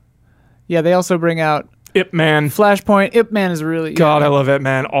they also bring out Ip Man. Flashpoint. Ip Man is really God, I love Ip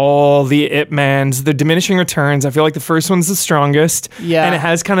Man. All the Ip Mans, the diminishing returns. I feel like the first one's the strongest. Yeah. And it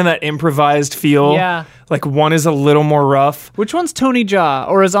has kind of that improvised feel. Yeah. Like one is a little more rough. Which one's Tony Jaa?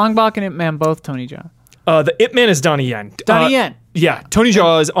 Or is Ong Bak and Ip Man both Tony Jaa? The Ip Man is Donnie Yen. Donnie Yen. Yeah. Tony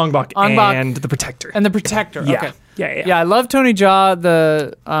Jaa is Ong Bak and the Protector. And the Protector. Yeah. Okay. Yeah. Yeah, I love Tony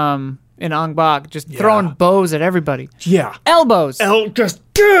Jaa. in Ong Bak, just throwing bows at everybody. Yeah. Elbows. Just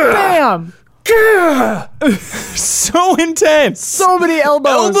bam. So intense. So many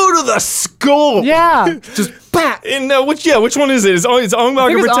elbows. Elbow to the skull. Yeah. Just bat. And which one is it? Is Ong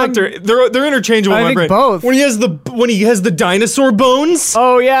Bak or Protector? They're interchangeable. I think both. When he has the dinosaur bones.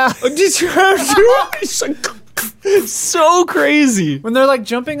 Oh yeah. It's like, so crazy. When they're like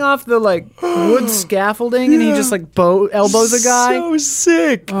jumping off the like wood scaffolding and he just like elbows a guy. So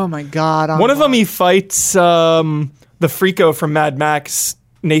sick. Oh my god. One of them he fights the Freako from Mad Max.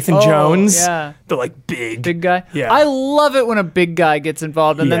 Nathan Jones, the like big guy. Yeah, I love it when a big guy gets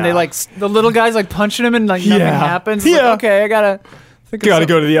involved, and then they like the little guys like punching him, and like nothing happens. Yeah, like, okay, I gotta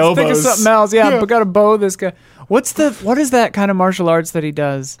go to the elbows. Think of something else. Yeah, but gotta bow this guy. What is that kind of martial arts that he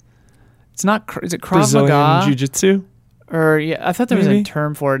does? It's not. Is it Krav Brazilian Maga? Jiu-Jitsu? Or I thought there was a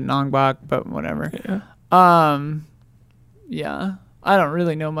term for it in Ong Bak, but whatever. Yeah. I don't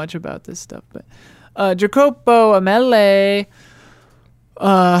really know much about this stuff, but Jacopo Amele.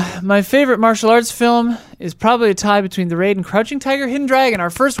 My favorite martial arts film is probably a tie between The Raid and Crouching Tiger, Hidden Dragon.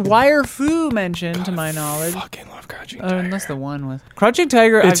 Our first Wire Fu mention, to my knowledge. I fucking love Crouching Tiger. And that's the one with Crouching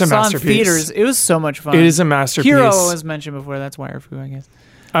Tiger. I saw in theaters. It was so much fun. It is a masterpiece. Hero was mentioned before. That's Wire Fu, I guess.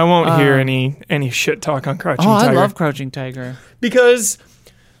 I won't hear any shit talk on Crouching Tiger. I love Crouching Tiger because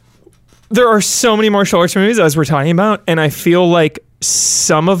there are so many martial arts movies as we're talking about, and I feel like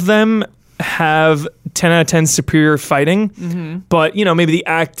some of them have 10 out of 10 superior fighting, but maybe the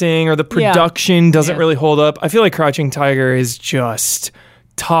acting or the production doesn't really hold up. I feel like Crouching Tiger is just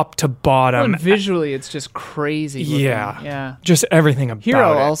top to bottom. Well, visually, it's just crazy looking. Yeah. Just everything about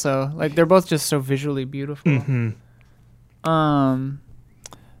Hero it. also, like they're both just so visually beautiful. And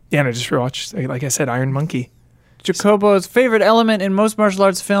I just rewatched, like I said, Iron Monkey. Jacopo's favorite element in most martial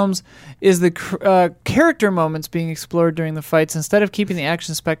arts films is the character moments being explored during the fights instead of keeping the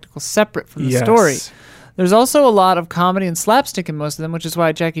action spectacle separate from the story. There's also a lot of comedy and slapstick in most of them, which is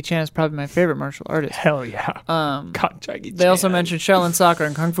why Jackie Chan is probably my favorite martial artist. Hell yeah. God, Jackie Chan. They also mentioned Shaolin Soccer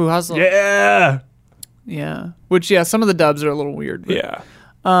and Kung Fu Hustle. Yeah. Yeah. Which, some of the dubs are a little weird. But,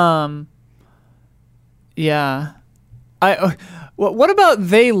 yeah. What about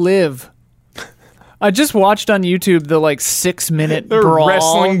They Live? I just watched on YouTube the 6-minute brawl.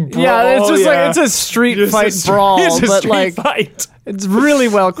 Wrestling brawl. Yeah, it's just it's a street fight brawl, fight. It's really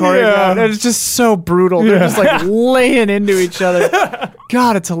well choreographed. And it's just so brutal. They're just laying into each other.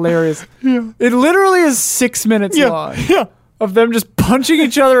 God, it's hilarious. Yeah. It literally is 6 minutes long. Yeah. Of them just punching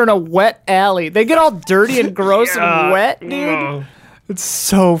each other in a wet alley. They get all dirty and gross and wet, dude. It's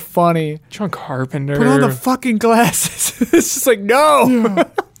so funny. John Carpenter. Put on the fucking glasses. It's just no. Yeah.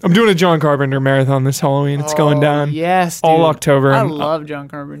 I'm doing a John Carpenter marathon this Halloween. It's going down. Yes, dude. All October. I love John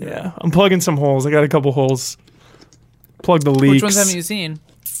Carpenter. Yeah. I'm plugging some holes. I got a couple holes. Plug the leaks. Which ones haven't you seen?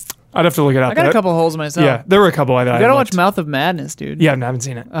 I'd have to look it up. I got a couple holes myself. Yeah, there were a couple. You gotta watch Mouth of Madness, dude. Yeah, I haven't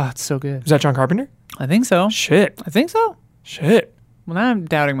seen it. Oh, it's so good. Is that John Carpenter? I think so. Shit. I think so. Shit. Well, now I'm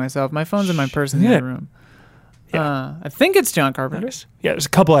doubting myself. My phone's in my purse in the other room. Yeah. I think it's John Carpenter. Yeah, there's a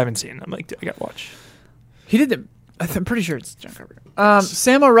couple I haven't seen. I'm like, I gotta watch. He did the... I'm pretty sure it's John Carpenter.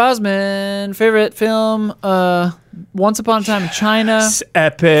 Sam Rosman, favorite film, Once Upon a Time in China. It's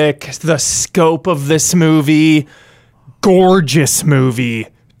epic. The scope of this movie. Gorgeous movie.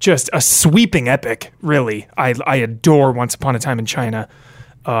 Just a sweeping epic, really. I adore Once Upon a Time in China.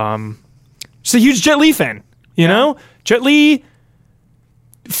 Just a huge Jet Li fan, you know? Jet Li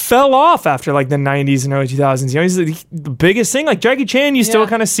fell off after the 90s and early 2000s. He's the biggest thing. Like Jackie Chan, you still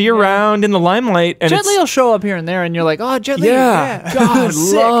kind of see around in the limelight. And Jet Li will show up here and there, and you're like, oh, Jet Li. Yeah. God,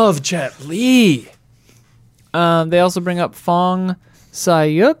 love Jet Li. They also bring up Fong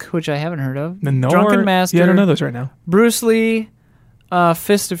Sayuk, which I haven't heard of. Drunken Master. Yeah, I don't know those right now. Bruce Lee,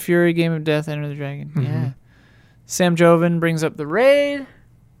 Fist of Fury, Game of Death, Enter the Dragon. Mm-hmm. Yeah. Sam Joven brings up The Raid.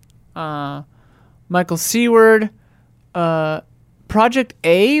 Michael Seward. Project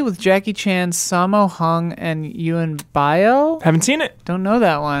A with Jackie Chan, Sammo Hung, and Yuen Bio. Haven't seen it. Don't know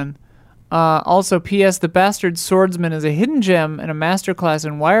that one. Also, P.S. The Bastard Swordsman is a hidden gem and a masterclass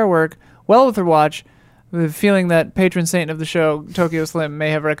in wire work. Well worth a watch. With the feeling that patron saint of the show, Tokyo Slim, may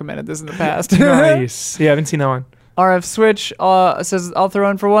have recommended this in the past. Nice. Yeah, I haven't seen that one. RF Switch says, I'll throw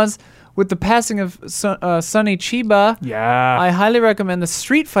in for once. With the passing of Sonny Chiba, I highly recommend the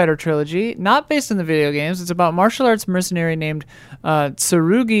Street Fighter trilogy, not based on the video games. It's about martial arts mercenary named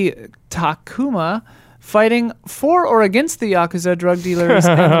Tsurugi Takuma fighting for or against the Yakuza, drug dealers,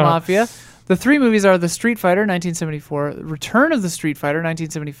 and the Mafia. The three movies are The Street Fighter, 1974, Return of the Street Fighter,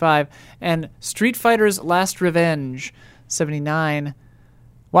 1975, and Street Fighter's Last Revenge, 79.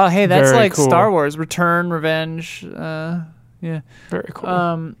 Wow, hey, that's Very cool. Star Wars. Return, Revenge, yeah. Very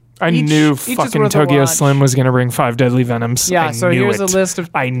cool. I knew fucking Tokyo Slim was going to bring 5 Deadly Venoms. Yeah, so here's a list of...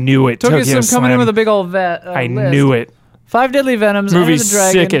 I knew it. Tokyo Slim coming in with a big old I knew it. 5 Deadly Venoms, Movie's Enter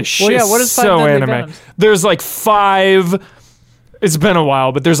the Dragon. sick as shit. Well, yeah, what is 5 so Deadly anime. Venoms? There's like 5... It's been a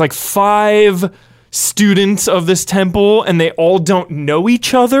while, but there's like 5 students of this temple, and they all don't know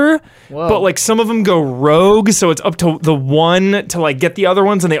each other. Whoa. But like some of them go rogue, so it's up to the one to like get the other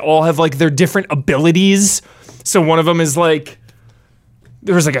ones, and they all have like their different abilities. So one of them is like...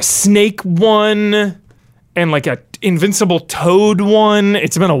 There was like a snake one and like a invincible toad one.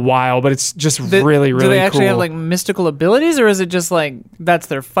 It's been a while, but it's just really cool. Do they actually have like mystical abilities, or is it just like that's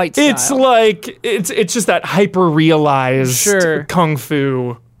their fight style? It's like it's just that hyper realized kung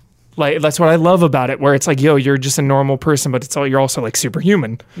fu. Like that's what I love about it, where it's like, yo, you're just a normal person, but you're also like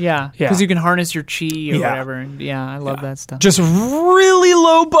superhuman. Yeah, because you can harness your chi or whatever. And I love that stuff. Just really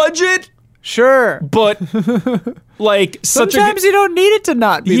low budget. Sure, but like sometimes you don't need it to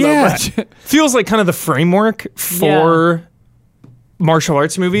not be low budget. Feels like kind of the framework for martial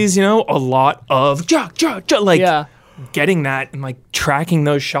arts movies. You know, a lot of getting that and like tracking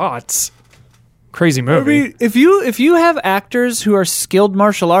those shots. Crazy movie. I mean, if you have actors who are skilled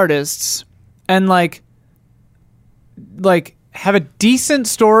martial artists and like have a decent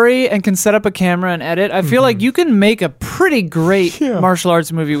story and can set up a camera and edit, I feel like you can make a pretty great martial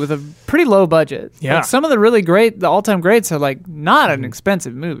arts movie with a pretty low budget. Yeah. Like some of the all-time greats are like not an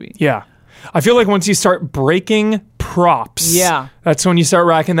expensive movie. Yeah. I feel like once you start breaking props, that's when you start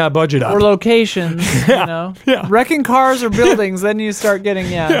racking that budget up. Or locations, you know? Yeah. Wrecking cars or buildings, then you start getting,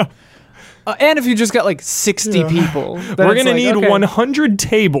 and if you just got like 60 people. We're going to need 100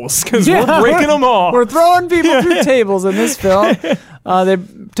 tables because we're breaking them all. We're throwing people through tables in this film.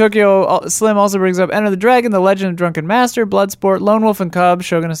 Tokyo Slim also brings up Enter the Dragon, The Legend of Drunken Master, Bloodsport, Lone Wolf and Cub,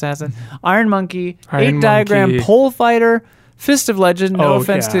 Shogun Assassin, Iron Monkey, 8 Diagram, Pole Fighter, Fist of Legend, no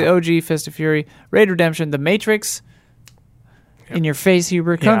offense to the OG Fist of Fury, Raid Redemption, The Matrix, In Your Face,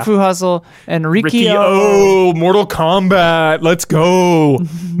 Huber, Kung Fu Hustle, and Riki-Oh. Mortal Kombat. Let's go.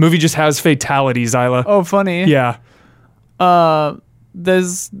 Movie just has fatalities, Isla. Oh, funny. Yeah.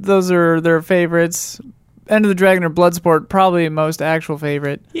 Those are their favorites. End of the Dragon or Bloodsport, probably most actual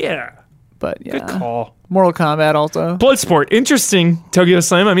favorite. Yeah. But yeah. Good call. Mortal Kombat also. Bloodsport. Interesting. Tokyo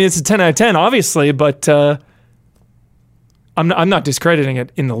Slim. I mean, it's a 10 out of 10, obviously, but I'm not discrediting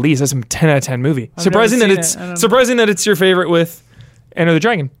it in the least. That's a 10 out of 10 movie. Surprising that it's your favorite with Enter the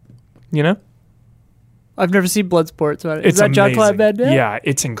Dragon. You know? I've never seen Bloodsport. So is that John Claude Van Damme? Yeah,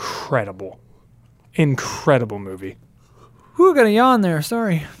 it's incredible. Incredible movie. Who got a yawn there?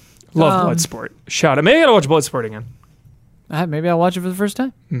 Sorry. Love Bloodsport. Shout out. Maybe I gotta watch Bloodsport again. Maybe I'll watch it for the first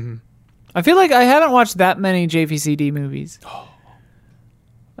time. Mm-hmm. I feel like I haven't watched that many JVCD movies.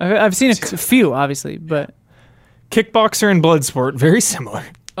 I've seen a few, obviously, but Kickboxer and Bloodsport, very similar.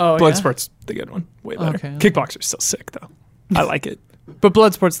 Oh, Bloodsport's the good one. Way better. Okay. Kickboxer's still sick, though. I like it. But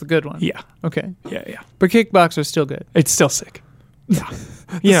Bloodsport's the good one. Yeah. Okay. Yeah. But Kickboxer's still good. It's still sick. Yeah.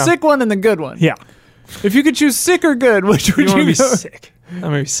 The sick one and the good one. Yeah. If you could choose sick or good, which would you want to be sick? I'm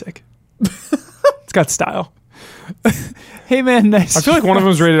going to be sick. It's got style. Hey, man, nice. I feel like one of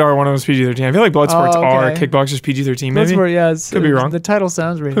them is rated R, one of them is PG-13. I feel like Bloodsport's R, Kickboxer's PG-13, maybe? Bloodsport, yeah. Could be wrong. The title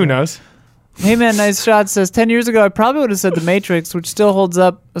sounds rated. Who knows? Hey, man, nice shot says, 10 years ago, I probably would have said The Matrix, which still holds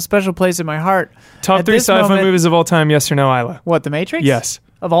up a special place in my heart. Top 3 sci-fi movies of all time, yes or no, Isla? What, The Matrix? Yes.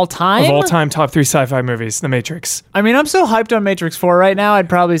 Of all time? Of all time, top 3 sci-fi movies, The Matrix. I mean, I'm so hyped on Matrix 4 right now, I'd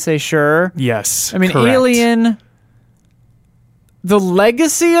probably say sure. Yes, I mean, correct. Alien, the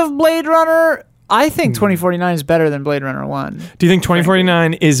legacy of Blade Runner, I think 2049 is better than Blade Runner 1. Do you think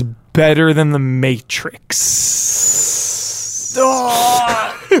 2049 is better than The Matrix?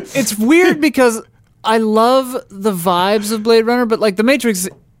 It's weird because I love the vibes of Blade Runner, but like The Matrix,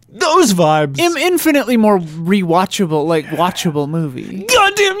 those vibes, infinitely more rewatchable, like watchable movie.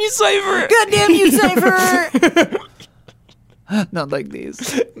 Goddamn you, Cypher! Goddamn you, Cypher! Not like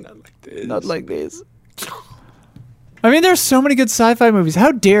these. Not like this. Not like these. I mean, there's so many good sci-fi movies.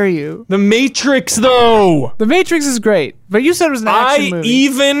 How dare you? The Matrix, though. The Matrix is great, but you said it was an action movie.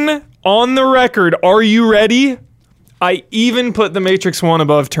 Even on the record, are you ready? I even put The Matrix 1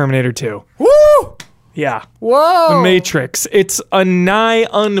 above Terminator 2. Woo! Yeah. Whoa. The Matrix. It's a nigh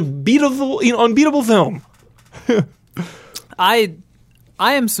unbeatable film. I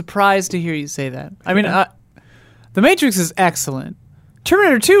am surprised to hear you say that. I mean, The Matrix is excellent.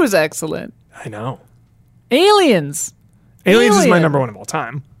 Terminator 2 is excellent. I know. Aliens is my number 1 of all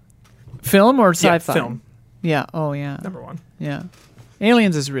time. Film or sci-fi? Yeah, film. Yeah. Oh, yeah. Number 1. Yeah.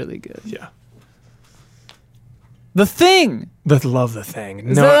 Aliens is really good. Yeah. The Thing. Love The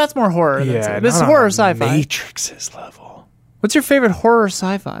Thing. That's more horror. Yeah. This is horror sci-fi. Matrix's level. What's your favorite horror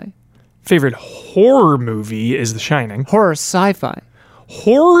sci-fi? Favorite horror movie is The Shining. Horror sci-fi.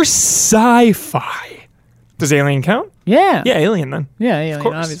 Horror sci-fi. Does Alien count? Yeah. Yeah, Alien then. Yeah,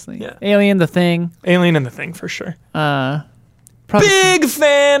 Alien, obviously. Yeah. Alien, The Thing. Alien and The Thing, for sure. Big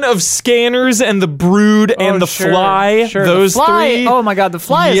fan of Scanners and The Brood and The Fly. Sure. Those the Fly, three. Oh my God, The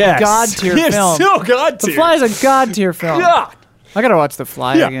Fly is a god-tier film. Still god-tier. The Fly is a god-tier film. God. I gotta watch The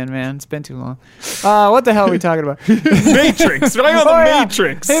Fly again, man. It's been too long. What the hell are we talking about? Matrix. Talking about The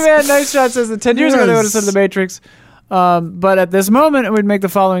Matrix. Hey man, Nice Shot says that 10 years ago they would have said The Matrix. But at this moment, it would make the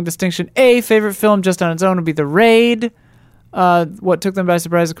following distinction. A, favorite film just on its own would be The Raid. What took them by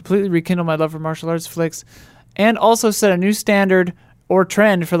surprise is completely rekindled my love for martial arts flicks. And also set a new standard or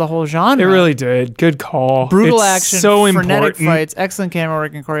trend for the whole genre. It really did. Good call. Brutal action, so frenetic important. fights, excellent camera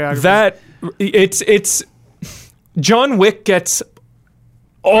work and choreography. It's John Wick gets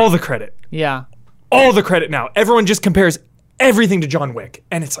all the credit. Yeah. All the credit now. Everyone just compares everything to John Wick.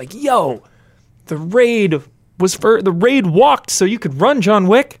 And it's like, yo, the raid walked so you could run, John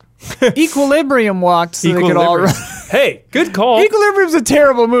Wick. Equilibrium walked so they could all run. Hey, good call. Equilibrium's a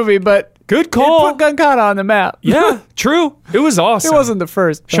terrible movie, but good call. It put Gun Kata on the map. Yeah, true. It was awesome. It wasn't the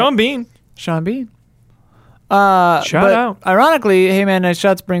first. Sean Bean. Shout out. Ironically, Hey Man, Nice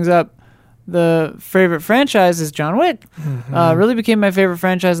Shots brings up the favorite franchise is John Wick. Really became my favorite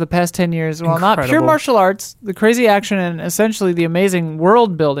franchise the past 10 years. While not pure martial arts, the crazy action and essentially the amazing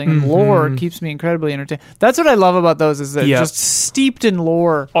world building and lore keeps me incredibly entertained. That's what I love about those is that just steeped in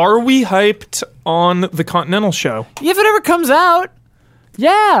lore. Are we hyped on the Continental show? If it ever comes out,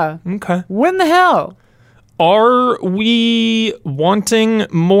 yeah. Okay. When the hell? Are we wanting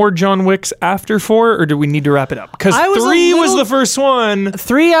more John Wicks after 4, or do we need to wrap it up? Because 3 was the first one.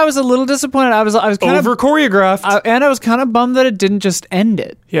 3, I was a little disappointed. I was kind of over choreographed, and I was kind of bummed that it didn't just end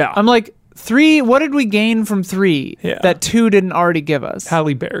it. Yeah, I'm like 3. What did we gain from 3 that 2 didn't already give us?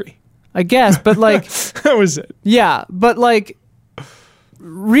 Halle Berry, I guess, but like that was it. Yeah, but like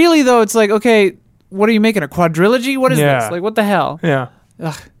really though, it's like okay, what are you making, a quadrilogy? What is this? Like what the hell? Yeah.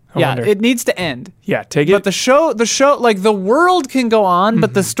 Ugh. It needs to end. Yeah, take it. But the show, like the world can go on,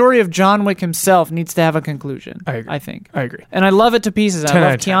 but the story of John Wick himself needs to have a conclusion. I think. I agree. And I love it to pieces. I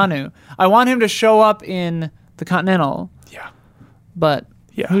love Keanu. I want him to show up in the Continental. Yeah. But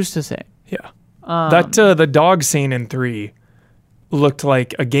who's to say? Yeah. The dog scene in 3 looked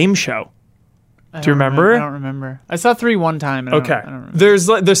like a game show. Do you remember? I don't remember. I saw 3 one time. And okay. I don't remember. There's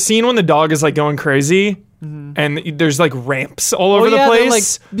like the scene when the dog is like going crazy. And there's like ramps all over the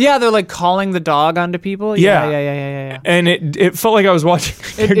place. They're like calling the dog onto people. Yeah. And it felt like I was watching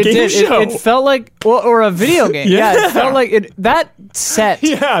a game show. It felt like, or a video game. It felt like that set.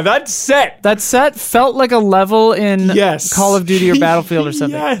 Yeah, that set. That set felt like a level in Call of Duty or Battlefield or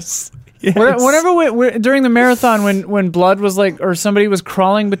something. Yes. Whenever during the marathon when blood was like, or somebody was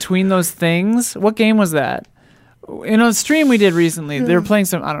crawling between those things. What game was that? In a stream we did recently, they were playing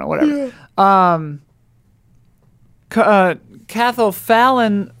some, I don't know, whatever. Cathal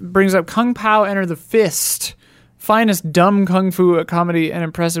Fallon brings up Kung Pao Enter the Fist. Finest dumb kung fu comedy and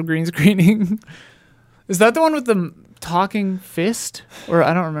impressive green screening. Is that the one with the talking fist? Or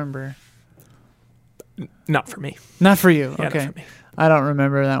I don't remember. Not for me. Not for you. Yeah, okay. Not for me. I don't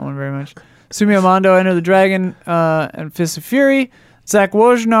remember that one very much. Sumio Mondo, Enter the Dragon, and Fist of Fury. Zach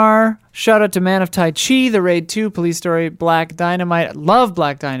Wojnar, shout out to Man of Tai Chi, The Raid 2, Police Story, Black Dynamite. I love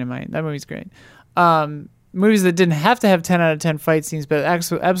Black Dynamite. That movie's great. Movies that didn't have to have 10 out of 10 fight scenes, but it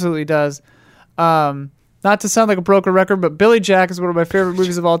absolutely does. Not to sound like a broken record, but Billy Jack is one of my favorite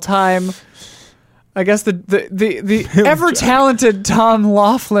movies of all time. I guess the ever-talented Tom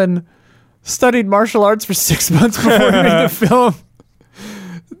Laughlin studied martial arts for 6 months before he made the film.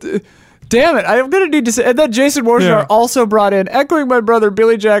 Damn it, I'm going to need to say... And then Jason Wojnar also brought in, echoing my brother,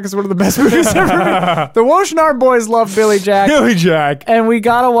 Billy Jack is one of the best movies ever made. The Wojnar boys love Billy Jack. Billy Jack. And we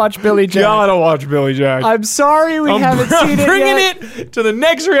got to watch Billy Jack. Gotta watch Billy Jack. I'm sorry we haven't seen it yet. Bringing it to the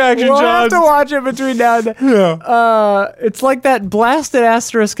next reaction, John. We'll have to watch it between now and then. Yeah. It's like that blasted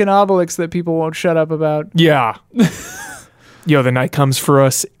asterisk and obelix that people won't shut up about. Yeah. Yo, The Night Comes for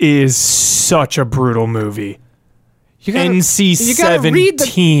Us is such a brutal movie.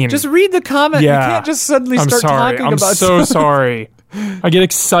 NC-17. Just read the comment. Yeah. You can't just suddenly start talking about I'm so sorry. I get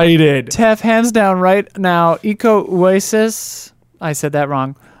excited. Tef, hands down right now, Iko Uwais, I said that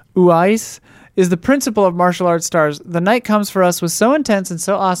wrong, Uwais, is the principal of martial arts stars. The Night Comes for Us was so intense and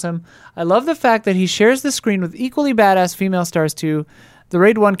so awesome. I love the fact that he shares the screen with equally badass female stars too. The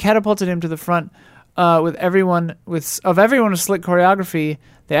Raid 1 catapulted him to the front with everyone with slick choreography.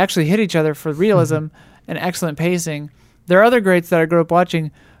 They actually hit each other for realism and excellent pacing. There are other greats that I grew up watching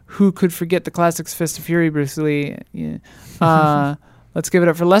Who could forget the classics Fist of Fury, Bruce Lee? Yeah. Let's give it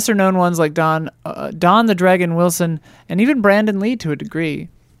up for lesser known ones like Don the Dragon Wilson, and even Brandon Lee to a degree.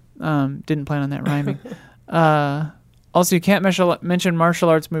 Didn't plan on that rhyming. Also, you can't mention martial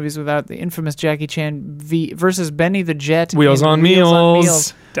arts movies without the infamous Jackie Chan versus Benny the Jet. Wheels on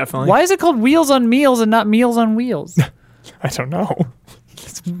Meals. Definitely. Why is it called Wheels on Meals and not Meals on Wheels? I don't know.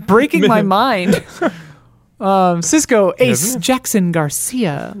 It's breaking my mind. Cisco Ace Jackson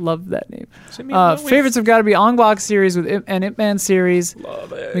Garcia. Love that name. Favorites have got to be Ong Bak series and Ip Man series.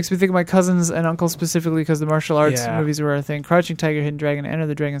 Love it. Makes me think of my cousins and uncles specifically because the martial arts movies were a thing. Crouching Tiger, Hidden Dragon, Enter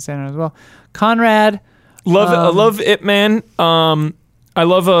the Dragon Stand as well. Conrad. I love Ip Man. I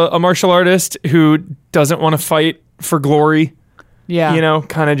love a martial artist who doesn't want to fight for glory. Yeah. You know,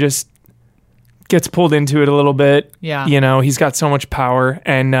 kind of just gets pulled into it a little bit. Yeah. You know, he's got so much power,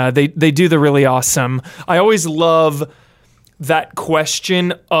 and they do the really awesome. I always love that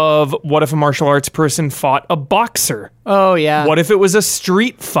question of what if a martial arts person fought a boxer? Oh, yeah. What if it was a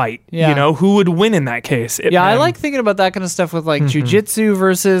street fight? Yeah. You know, who would win in that case? I like thinking about that kind of stuff with like jujitsu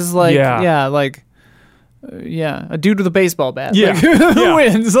versus like, a dude with a baseball bat. Yeah. Like, who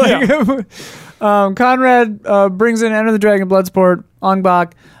wins? Like, Conrad brings in Enter the Dragon, Bloodsport, Ong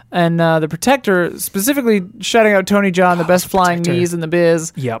Bak, and the Protector, specifically shouting out Tony Jaa, the best flying knees in the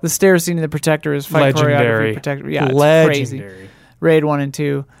biz. Yep. The stair scene in the Protector is fight choreography. Protector. Yeah, it's crazy. Raid 1 and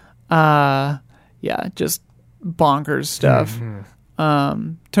 2. Just bonkers stuff.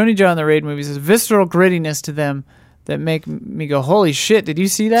 Tony Jaa in the Raid movies has visceral grittiness to them that make me go, holy shit, did you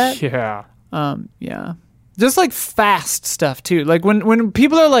see that? Yeah. Just like fast stuff too. Like when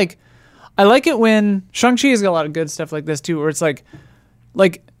people are like, I like it when Shang-Chi has got a lot of good stuff like this too, where it's like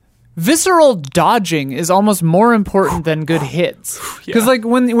visceral dodging is almost more important than good hits. Because like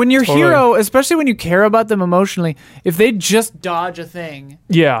when your hero, especially when you care about them emotionally, if they just dodge a thing,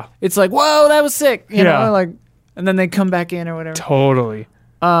 it's like, whoa, that was sick, you know, like, and then they come back in or whatever. Totally.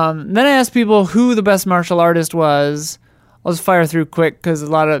 Then I asked people who the best martial artist was. I'll just fire through quick because a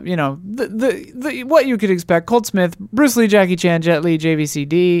lot of, you know, the what you could expect. Colt Smith, Bruce Lee, Jackie Chan, Jet Li,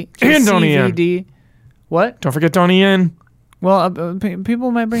 JVCD, and Donnie Yen. What? Don't forget Donnie Yen. Well, people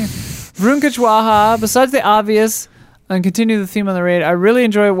might bring it. Varun Kuchwaha, besides the obvious, and continue the theme on the raid, I really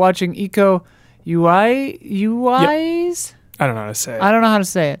enjoy watching Iko UIs? Yep. I don't know how to say it. I don't know how to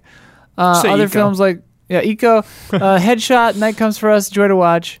say it. Other Iko. films like, Iko, Headshot, Night Comes for Us, joy to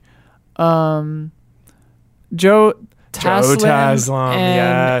watch. Joe Taslim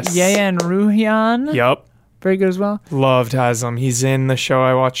and Yayan Ruhian. Yep. Very good as well. Love Taslim. He's in the show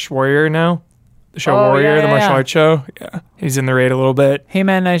I watch, Warrior now. The show Warrior, the martial arts show. Yeah. He's in the raid a little bit. Hey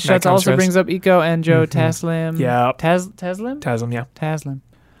Man, Nice Shots also brings up Iko and Joe Taslim. Yeah. Taslim? Taslim, yeah. Taslim.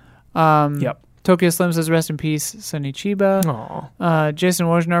 Yep. Tokyo Slim says rest in peace, Sonny Chiba. Aw. Jason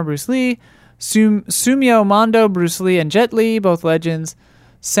Wojnar, Bruce Lee. Sumio Mondo, Bruce Lee and Jet Li, both legends.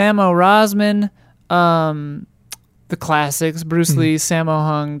 Sammo Rosman, the classics, Bruce Lee, Sammo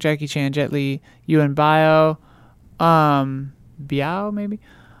Hung, Jackie Chan, Jet Li, Yuen Bio, Biao maybe?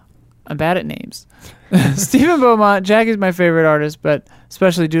 I'm bad at names. Stephen Beaumont, Jackie's my favorite artist, but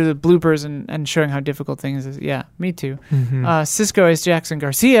especially due to the bloopers and showing how difficult things is. Yeah, me too. Cisco Ace Jackson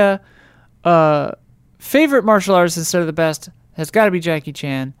Garcia, favorite martial artist instead of the best has got to be Jackie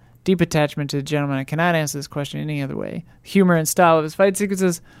Chan. Deep attachment to the gentleman. I cannot answer this question any other way. Humor and style of his fight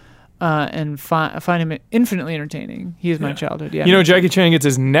sequences, and find him infinitely entertaining. He is my childhood. Yeah, you know, Jackie Chan gets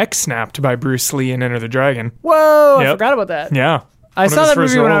his neck snapped by Bruce Lee in Enter the Dragon. Whoa, I forgot about that. Yeah. I saw that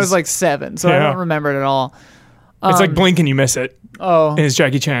movie when I was like 7, so I don't remember it at all. It's like blink and you miss it. Oh. And it's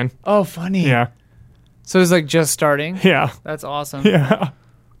Jackie Chan. Oh, funny. Yeah. So it's like just starting? Yeah. That's awesome. Yeah.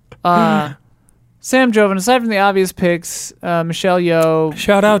 Sam Joven, aside from the obvious picks, Michelle Yeoh.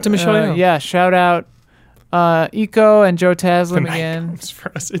 Shout out to Michelle Yeoh. Yeah, shout out. Iko and Joe Taslim again. Night Comes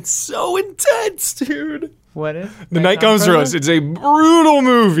for Us. It's so intense, dude. What is? The Night Comes for Us. It's a brutal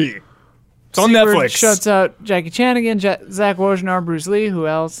movie. It's on Netflix. Shouts out Jackie Chan again, Zach Wojnar, Bruce Lee. Who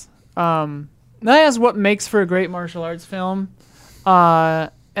else? Then I asked what makes for a great martial arts film, and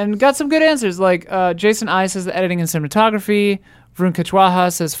got some good answers. Like Jason I says the editing and cinematography. Varun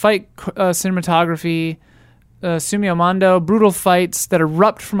Kuchwaha says fight cinematography. Sumio Mondo, brutal fights that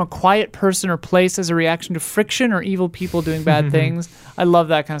erupt from a quiet person or place as a reaction to friction or evil people doing bad things. I love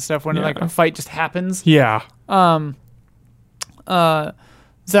that kind of stuff when like a fight just happens. Yeah. Zach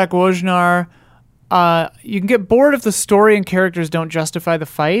Wojnar, you can get bored if the story and characters don't justify the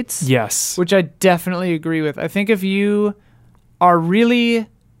fights. Yes. Which I definitely agree with. I think if you are really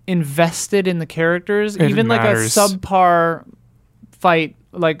invested in the characters, even like a subpar fight,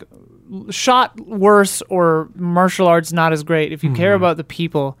 like shot worse or martial arts not as great, if you care about the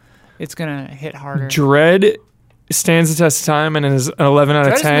people, it's gonna hit harder. Dredd stands the test of time and is an 11 out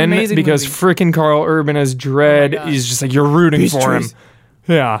of 10 because freaking Carl Urban as Dredd is just like, you're rooting for him.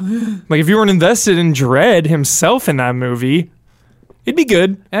 Yeah. Like, if you weren't invested in Dredd himself in that movie, it'd be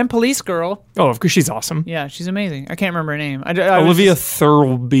good. And Police Girl. Oh, of course, she's awesome. Yeah, she's amazing. I can't remember her name. Olivia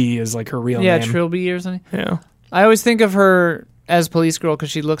Thirlby is like her real name. Yeah, Trilby or something. Yeah. I always think of her as Police Girl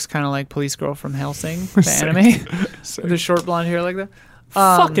because she looks kind of like Police Girl from Hellsing, the anime. With the short blonde hair like that.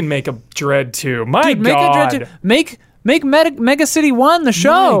 Fucking make a Dredd 2. My God. Make Mega City 1 the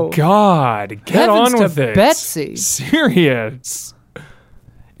show. My God. Get on with it. Betsy. Serious.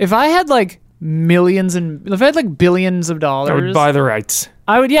 If I had like billions of dollars, I would buy the rights.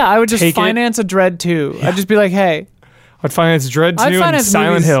 I would just finance a Dredd 2. Yeah. I'd just be like, hey. I'd finance Dredd 2 and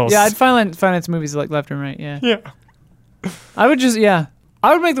Silent Hills. Yeah, I'd finance movies like left and right. Yeah. Yeah. I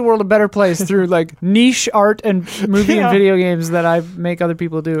would make the world a better place through like niche art and movie and video games that I make other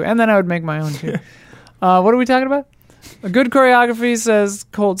people do. And then I would make my own too. What are we talking about? A good choreography, says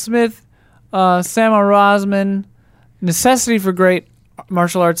Colt Smith. Sam Rosman. Necessity for great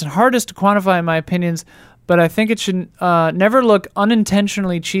martial arts and hardest to quantify in my opinions, but I think it should never look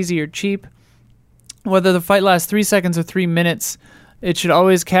unintentionally cheesy or cheap. Whether the fight lasts 3 seconds or 3 minutes, it should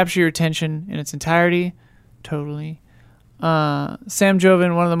always capture your attention in its entirety. Totally. Sam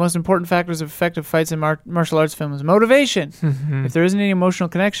Joven, one of the most important factors of effective fights in martial arts film is motivation. If there isn't any emotional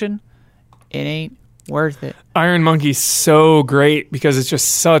connection, it ain't worth it. Iron Monkey's so great because it's just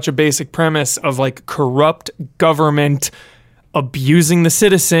such a basic premise of like corrupt government abusing the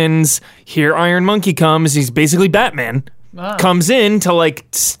citizens. Here Iron Monkey comes. He's basically Batman. Comes in to like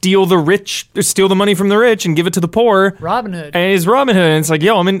steal the money from the rich and give it to the poor. Robin Hood. And he's Robin Hood. And it's like,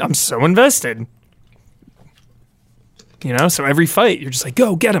 yo, I'm so invested. You know, so every fight you're just like,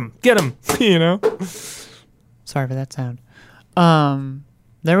 go get him. You know. Sorry for that sound.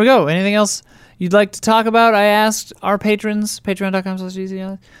 There we go. Anything else you'd like to talk about? I asked our patrons,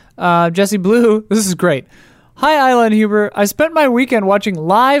 patreon.com/GCL. Jesse Blue, this is great. Hi, Isla and Huber. I spent my weekend watching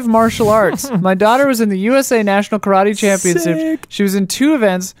live martial arts. My daughter was in the USA National Karate Championship. Sick. She was in 2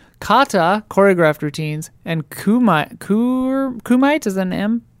 events, kata, choreographed routines, and kumite, is that an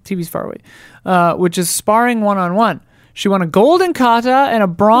M? TV's far away, which is sparring one-on-one. She won a gold in kata and a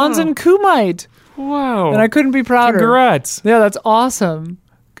bronze in kumite. Wow. And I couldn't be prouder. Congrats. Yeah, that's awesome.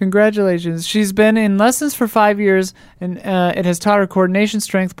 Congratulations. She's been in lessons for 5 years, and it has taught her coordination,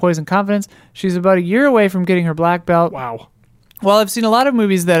 strength, poise, and confidence. She's about a year away from getting her black belt. Wow. While I've seen a lot of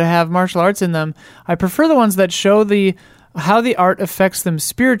movies that have martial arts in them, I prefer the ones that show how the art affects them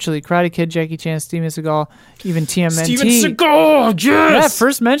spiritually. Karate Kid, Jackie Chan, Steven Seagal, even TMNT. Steven Seagal, yes! Yeah,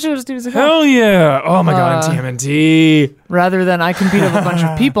 first mention of Steven Seagal. Hell yeah. Oh my God, TMNT. Rather than I compete with a bunch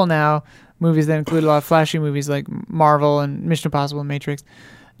of people now, movies that include a lot of flashy movies like Marvel and Mission Impossible and Matrix.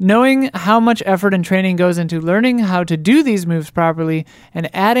 Knowing how much effort and training goes into learning how to do these moves properly and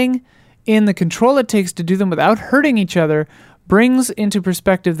adding in the control it takes to do them without hurting each other brings into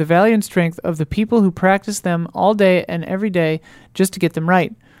perspective the value and strength of the people who practice them all day and every day just to get them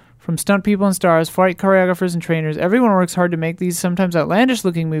right. From stunt people and stars, fight choreographers and trainers, everyone works hard to make these sometimes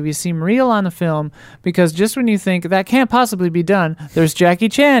outlandish-looking movies seem real on the film because just when you think that can't possibly be done, there's Jackie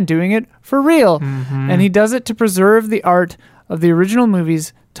Chan doing it for real. And he does it to preserve the art of the original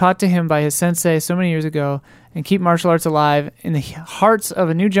movies taught to him by his sensei so many years ago and keep martial arts alive in the hearts of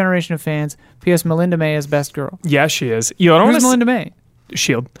a new generation of fans. P.S. Melinda May is best girl. Yeah, she is. Yo, I don't Who's Melinda May?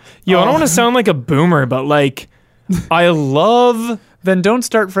 Shield. Yo, I don't want to sound like a boomer, but like, I love... Then don't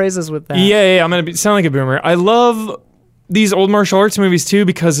start phrases with that. Yeah, I'm going to sound like a boomer. I love these old martial arts movies too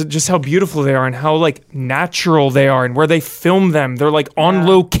because of just how beautiful they are and how like natural they are and where they film them. They're like on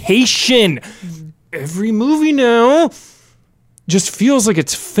location. Every movie now just feels like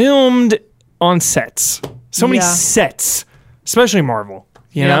it's filmed on sets. So many sets, especially Marvel.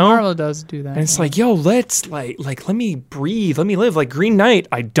 You know? Marvel does do that. And it's like, yo, let's like let me breathe, let me live. Like Green Knight,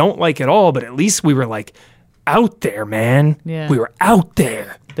 I don't like at all, but at least we were like out there, man. Yeah. We were out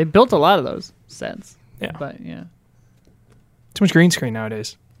there. They built a lot of those sets. Yeah. But yeah. Too much green screen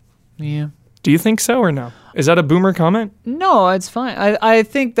nowadays. Yeah. Do you think so or no? Is that a boomer comment? No, it's fine. I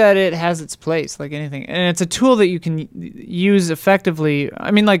think that it has its place, like anything. And it's a tool that you can use effectively.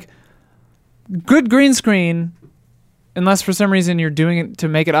 I mean, like, good green screen, unless for some reason you're doing it to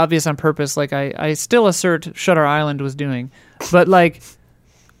make it obvious on purpose, like I still assert Shutter Island was doing. But, like,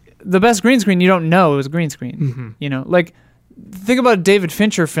 the best green screen, you don't know it was green screen. You know? Like, think about a David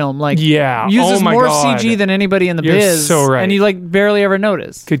Fincher film. Like, yeah, uses more CG than anybody in the biz. So right. And you like barely ever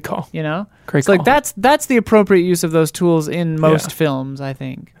notice. Good call. You know, great call. Like that's the appropriate use of those tools in most films, I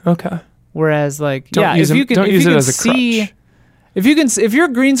think. Okay. Whereas, like, don't use it as a crutch. If you're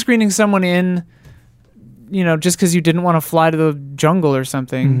green screening someone in, you know, just because you didn't want to fly to the jungle or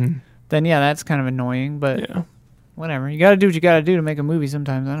something, then that's kind of annoying. But whatever, you got to do what you got to do to make a movie.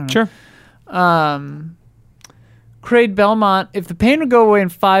 Sometimes I don't know. Sure. Craig Belmont, if the pain would go away in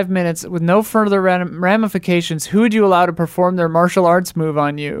 5 minutes with no further ramifications, who would you allow to perform their martial arts move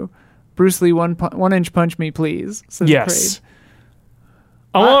on you? Bruce Lee, one inch punch me, please. Says yes. Craig.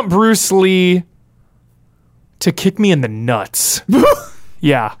 I want Bruce Lee to kick me in the nuts.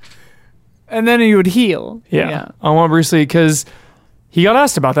 Yeah. And then he would heal. Yeah. I want Bruce Lee because he got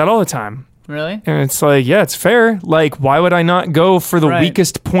asked about that all the time. Really? And it's like, yeah, it's fair. Like, why would I not go for the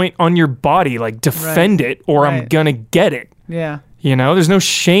weakest point on your body? Like, defend it or I'm going to get it. Yeah. You know, there's no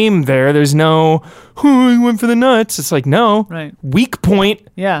shame there. There's no, he went for the nuts. It's like, no. Right. Weak point.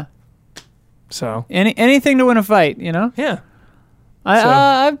 Yeah. So. Anything to win a fight, you know? Yeah.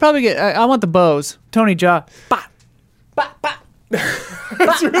 I'd probably get, I want the bows. Tony Jaa. Bah. Bah, bah.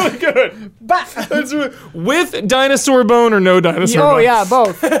 That's really good. With dinosaur bone or no dinosaur bone? Oh, yeah,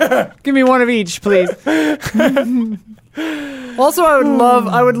 both. Give me one of each, please. Also,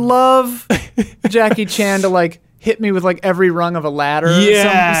 I would love Jackie Chan to, like, hit me with, like, every rung of a ladder.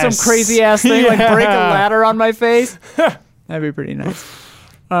 Yes. Some crazy ass thing, like break a ladder on my face. That'd be pretty nice.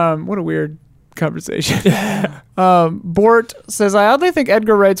 What a weird conversation. Bort says, I oddly think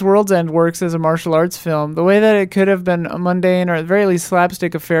Edgar Wright's World's End works as a martial arts film. The way that it could have been a mundane or at the very least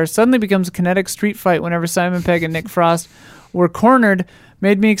slapstick affair suddenly becomes a kinetic street fight whenever Simon Pegg and Nick Frost were cornered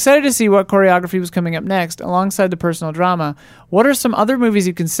made me excited to see what choreography was coming up next alongside the personal drama. What are some other movies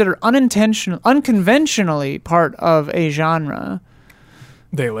you consider unconventionally part of a genre?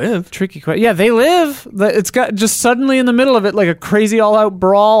 They Live. Tricky question. Yeah, They Live. It's got just suddenly in the middle of it like a crazy all-out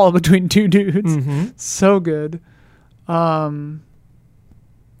brawl between two dudes. So good. I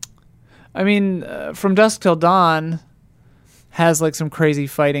mean, From Dusk Till Dawn has like some crazy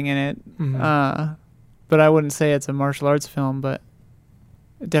fighting in it. But I wouldn't say it's a martial arts film, but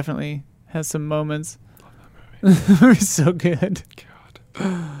it definitely has some moments. Love that movie. It's so good.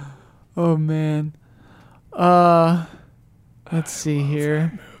 God. Oh, man. Let's see here.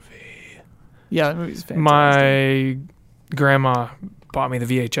 That movie. Yeah, that movie's fantastic. My grandma bought me the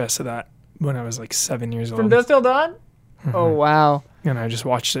VHS of that when I was like 7 years old. From Dusk Till Dawn? Oh, wow. And I just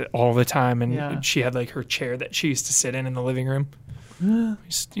watched it all the time. And she had like her chair that she used to sit in the living room.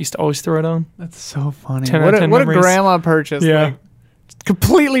 Used to always throw it on. That's so funny. 10 out of 10 what a memories. grandma purchase. Yeah. Like,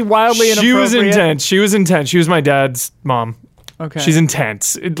 completely wildly inappropriate. She was intense. She was my dad's mom. Okay. She's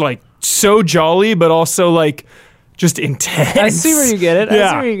intense. Like so jolly, but also like just intense. I see where you get it.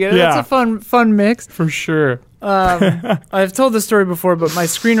 It's a fun mix. For sure. I've told this story before, but my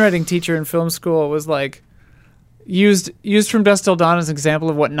screenwriting teacher in film school was like used From Dusk Till Dawn as an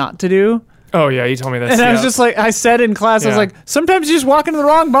example of what not to do. Oh yeah, you told me this. And I was just like, I said in class, I was like, sometimes you just walk into the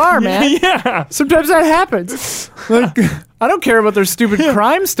wrong bar, man. Yeah. Sometimes that happens. Like, I don't care about their stupid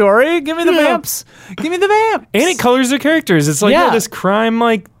crime story. Give me the vamps. Give me the vamps. And it colors their characters. It's like, this crime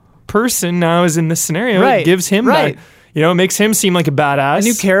like person now is in this scenario. It gives him that, it makes him seem like a badass. And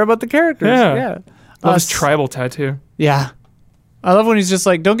you care about the characters. Yeah. Love his tribal tattoo. Yeah. I love when he's just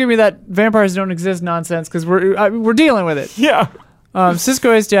like, don't give me that vampires don't exist nonsense because we're dealing with it. Yeah.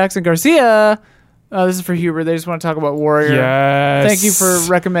 Cisco Ace Jackson Garcia. This is for Hubert. They just want to talk about Warrior. Yes. Thank you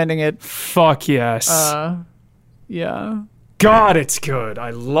for recommending it. Fuck yes. Yeah. God, it's good.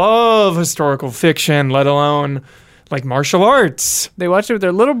 I love historical fiction, let alone like martial arts. They watched it with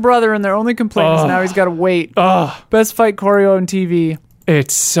their little brother, and their only complaint is now he's got to wait. Best fight choreo on TV.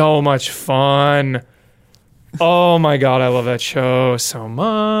 It's so much fun. Oh my God, I love that show so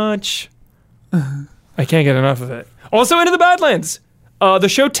much. I can't get enough of it. Also, Into the Badlands. The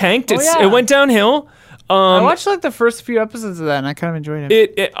show tanked. It went downhill. I watched like the first few episodes of that, and I kind of enjoyed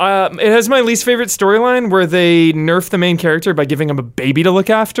it. It has my least favorite storyline where they nerf the main character by giving him a baby to look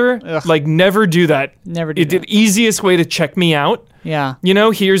after. Ugh. Like, never do that. Never do that. The easiest way to check me out. Yeah.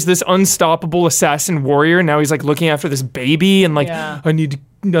 Here's this unstoppable assassin warrior. Now he's like looking after this baby, and like, I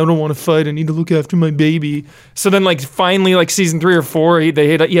don't want to fight. I need to look after my baby. So then, like, finally, like season 3 or 4, he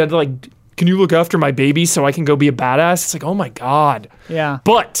had to like, can you look after my baby so I can go be a badass? It's like, oh my God. Yeah.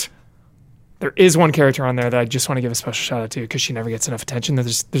 But there is one character on there that I just want to give a special shout out to because she never gets enough attention.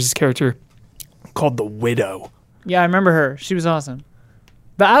 There's this character called the Widow. Yeah, I remember her. She was awesome.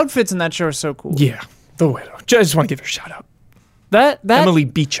 The outfits in that show are so cool. Yeah, the Widow. I just want to give her a shout out. That Emily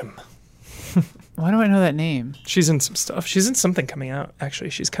Beecham. Why do I know that name? She's in some stuff. She's in something coming out. Actually,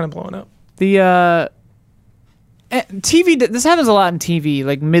 she's kind of blowing up. The TV. This happens a lot in TV,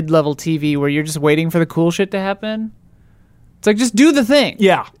 like mid-level TV, where you're just waiting for the cool shit to happen. It's like, just do the thing.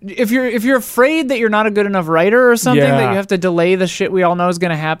 Yeah. If you're afraid that you're not a good enough writer or something, that you have to delay the shit we all know is going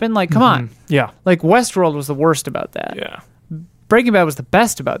to happen, like, come on. Yeah. Like, Westworld was the worst about that. Yeah. Breaking Bad was the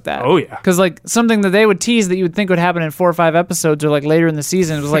best about that. Oh, yeah. Because, like, something that they would tease that you would think would happen in 4 or 5 episodes or, like, later in the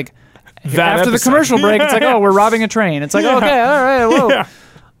season, it was like, after the commercial break, it's like, oh, we're robbing a train. It's like, okay, all right, whoa.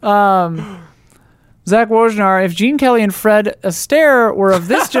 Yeah. Zach Wojnar, if Gene Kelly and Fred Astaire were of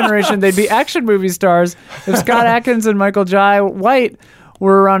this generation, they'd be action movie stars. If Scott Adkins and Michael Jai White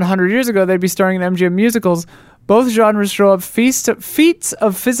were around 100 years ago, they'd be starring in MGM musicals. Both genres show up feats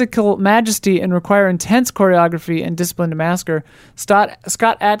of physical majesty and require intense choreography and discipline to master. Scott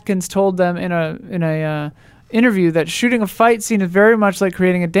Adkins told them in a interview that shooting a fight scene is very much like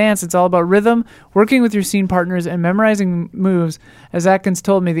creating a dance. It's all about rhythm, working with your scene partners, and memorizing moves. As Atkins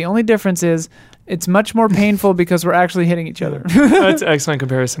told me, the only difference is it's much more painful because we're actually hitting each other. That's an excellent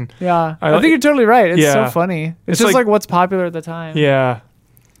comparison. Yeah. I think you're totally right. It's so funny. It's just like what's popular at the time. Yeah.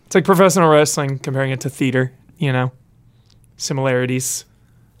 It's like professional wrestling, comparing it to theater, similarities.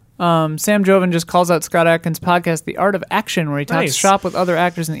 Sam Joven just calls out Scott Adkins' podcast, The Art of Action, where he talks shop with other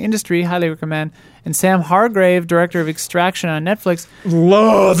actors in the industry. Highly recommend. And Sam Hargrave, director of Extraction on Netflix.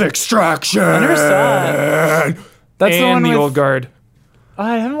 Love Extraction! I never saw it. That's and the one The with Old Guard.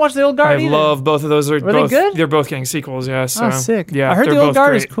 I haven't watched The Old Guard either. I love both of those. Were they good? They're both getting sequels, yeah. So, sick. Yeah, I heard The Old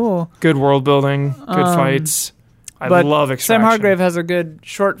Guard is cool. Good world building, good fights. I love Extraction. Sam Hargrave has a good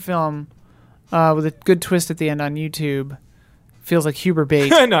short film with a good twist at the end on YouTube. Feels like Huber bait.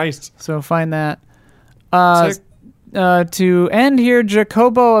 Nice. So find that. To end here,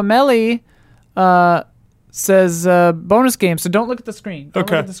 Jacobo Amelli says bonus game. So don't look at the screen. Don't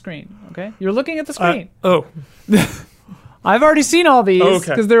look at the screen. Okay, you're looking at the screen. I've already seen all these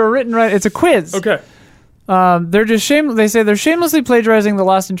because they were written right. It's a quiz. Okay. They're just They say they're shamelessly plagiarizing the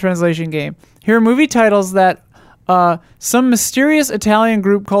Lost in Translation game. Here are movie titles that some mysterious Italian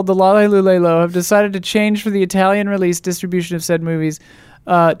group called the Lale Lulelo have decided to change for the Italian release distribution of said movies.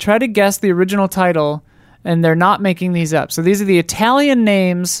 Try to guess the original title, and they're not making these up. So these are the Italian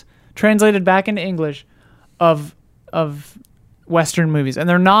names translated back into English of Western movies, and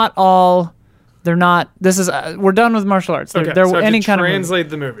they're not all. They're not. This is. We're done with martial arts. They're so any kind of translate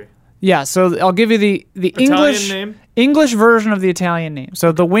the movie. Yeah. So I'll give you the English version of the Italian name.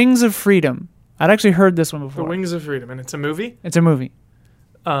 So The Wings of Freedom. I'd actually heard this one before. The Wings of Freedom, and it's a movie? It's a movie.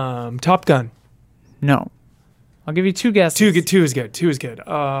 Top Gun. No. I'll give you two guesses. Two is good.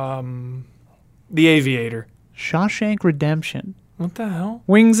 The Aviator. Shawshank Redemption. What the hell?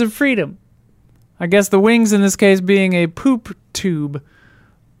 Wings of Freedom. I guess the wings in this case being a poop tube.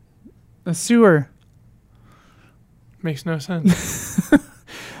 A sewer. Makes no sense.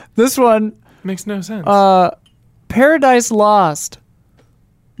 This one. Makes no sense. Paradise Lost.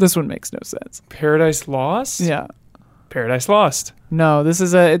 This one makes no sense. Paradise Lost? Yeah. Paradise Lost. No, this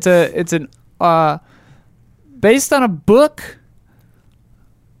is it's an based on a book.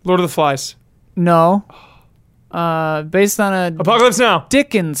 Lord of the Flies. No. Based on a Apocalypse Now.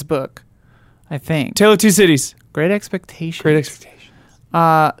 Dickens book, I think. Tale of Two Cities. Great Expectations. Great Expectations.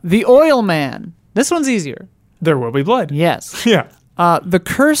 The Oil Man. This one's easier. There Will Be Blood. Yes. Yeah. The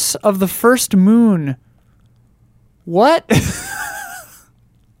Curse of the First Moon. What?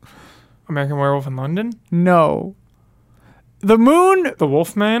 American Werewolf in London? No. The moon... The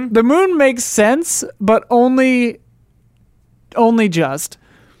Wolfman? The moon makes sense, but only just.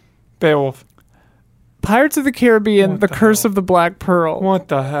 Beowulf. Pirates of the Caribbean, The Curse of the Black Pearl. What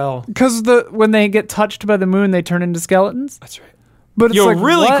the hell? Because when they get touched by the moon, they turn into skeletons. That's right. But it's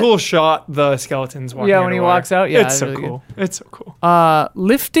really cool shot, the skeletons walking when he walks out. Yeah, it's so really cool. Good. It's so cool.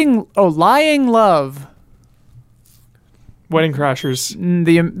 Lying Love. Wedding Crashers.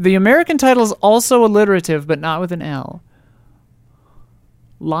 The American title is also alliterative, but not with an L.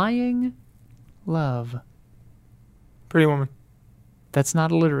 Lying Love. Pretty Woman. That's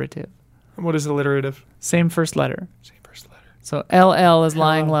not alliterative. What is alliterative? Same first letter. So LL is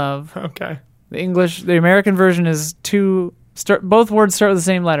Lying Love. Okay. The American version is both words start with the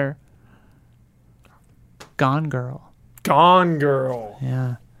same letter. Gone Girl. Gone Girl.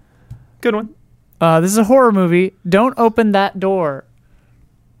 Yeah. Good one. This is a horror movie. Don't Open That Door.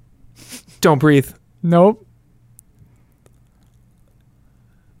 Don't Breathe. Nope.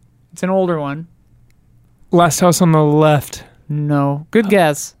 It's an older one. Last House on the Left. No. Good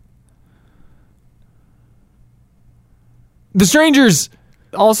guess. The Strangers.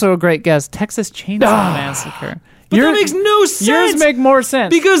 Also a great guess. Texas Chainsaw Massacre. But that makes no sense. Yours make more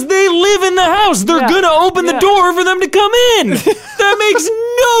sense. Because they live in the house. They're going to open the door for them to come in. That makes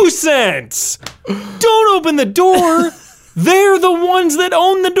no sense. Don't open the door. They're the ones that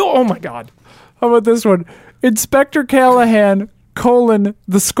own the door. Oh, my God. How about this one? Inspector Callahan,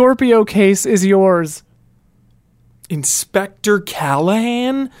 the Scorpio case is yours. Inspector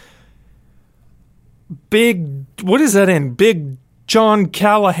Callahan? What is that in? Big John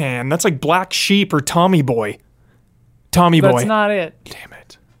Callahan. That's like Black Sheep or Tommy Boy. That's not it. Damn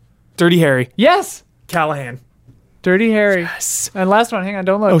it. Dirty Harry. Yes. Callahan. Dirty Harry. Yes. And last one. Hang on.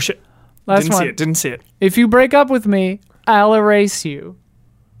 Don't look. Oh, shit. Last one. Didn't see it. If you break up with me, I'll erase you.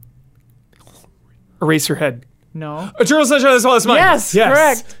 Erase your head. No. Eternal Sunshine of the Spotless Mind. Yes.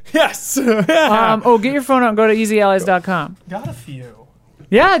 Correct. Yes. Get your phone out and go to easyallies.com. Got a few.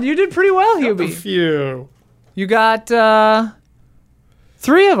 Yeah, you did pretty well, Hubie. A few. You got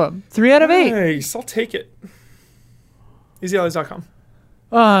 3 of them. 3 out of 8. Nice. I'll take it. easyallies.com.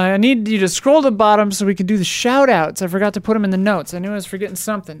 I need you to scroll to the bottom so we can do the shout-outs. I forgot to put them in the notes. I knew I was forgetting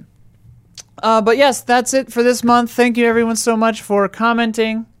something. But yes, that's it for this month. Thank you, everyone, so much for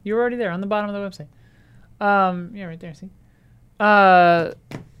commenting. You were already there on the bottom of the website. Yeah, right there, see?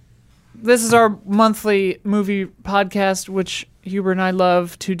 This is our monthly movie podcast, which Huber and I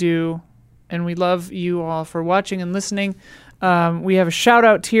love to do, and we love you all for watching and listening. We have a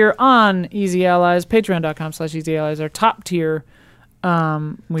shout-out tier on Easy Allies, patreon.com/Easy Allies, our top tier.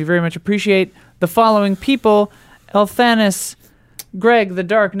 We very much appreciate the following people: Elthanis, Greg, the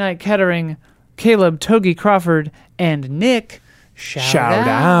Dark Knight Kettering, Caleb, Togi Crawford, and Nick. Shout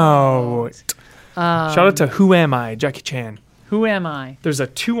out. Shout out to Who Am I, Jackie Chan. Who Am I? There's a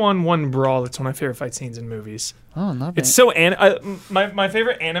 2-on-1 brawl that's one of my favorite fight scenes in movies. Oh, I love it. It's so my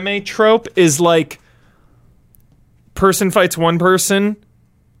favorite anime trope is like person fights one person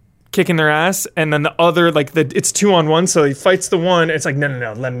kicking their ass, and then the other it's 2-on-1, so he fights the one. It's like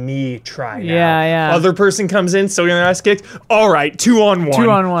no, let me try now. Yeah. Other person comes in, still getting their ass kicked. All right, 2-on-1.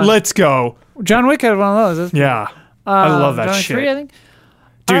 2-on-1. Let's go. John Wick had one of those. Yeah, I love that John shit. Wick 3, I think.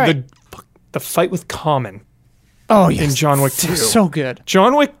 Dude, right. the fight with Common. Oh yes, in John Wick 2. So good.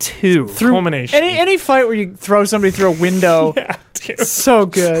 John Wick 2. Culmination. Any fight where you throw somebody through a window. Yeah, dude. So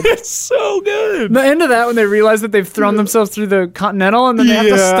good. It's so good. The end of that when they realize that they've thrown themselves through the Continental and then they have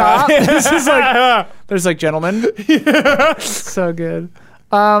to stop. This is like there's like gentlemen. Yeah. So good.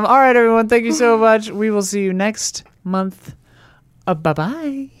 All right, everyone. Thank you so much. We will see you next month.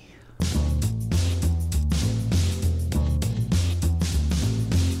 Bye-bye.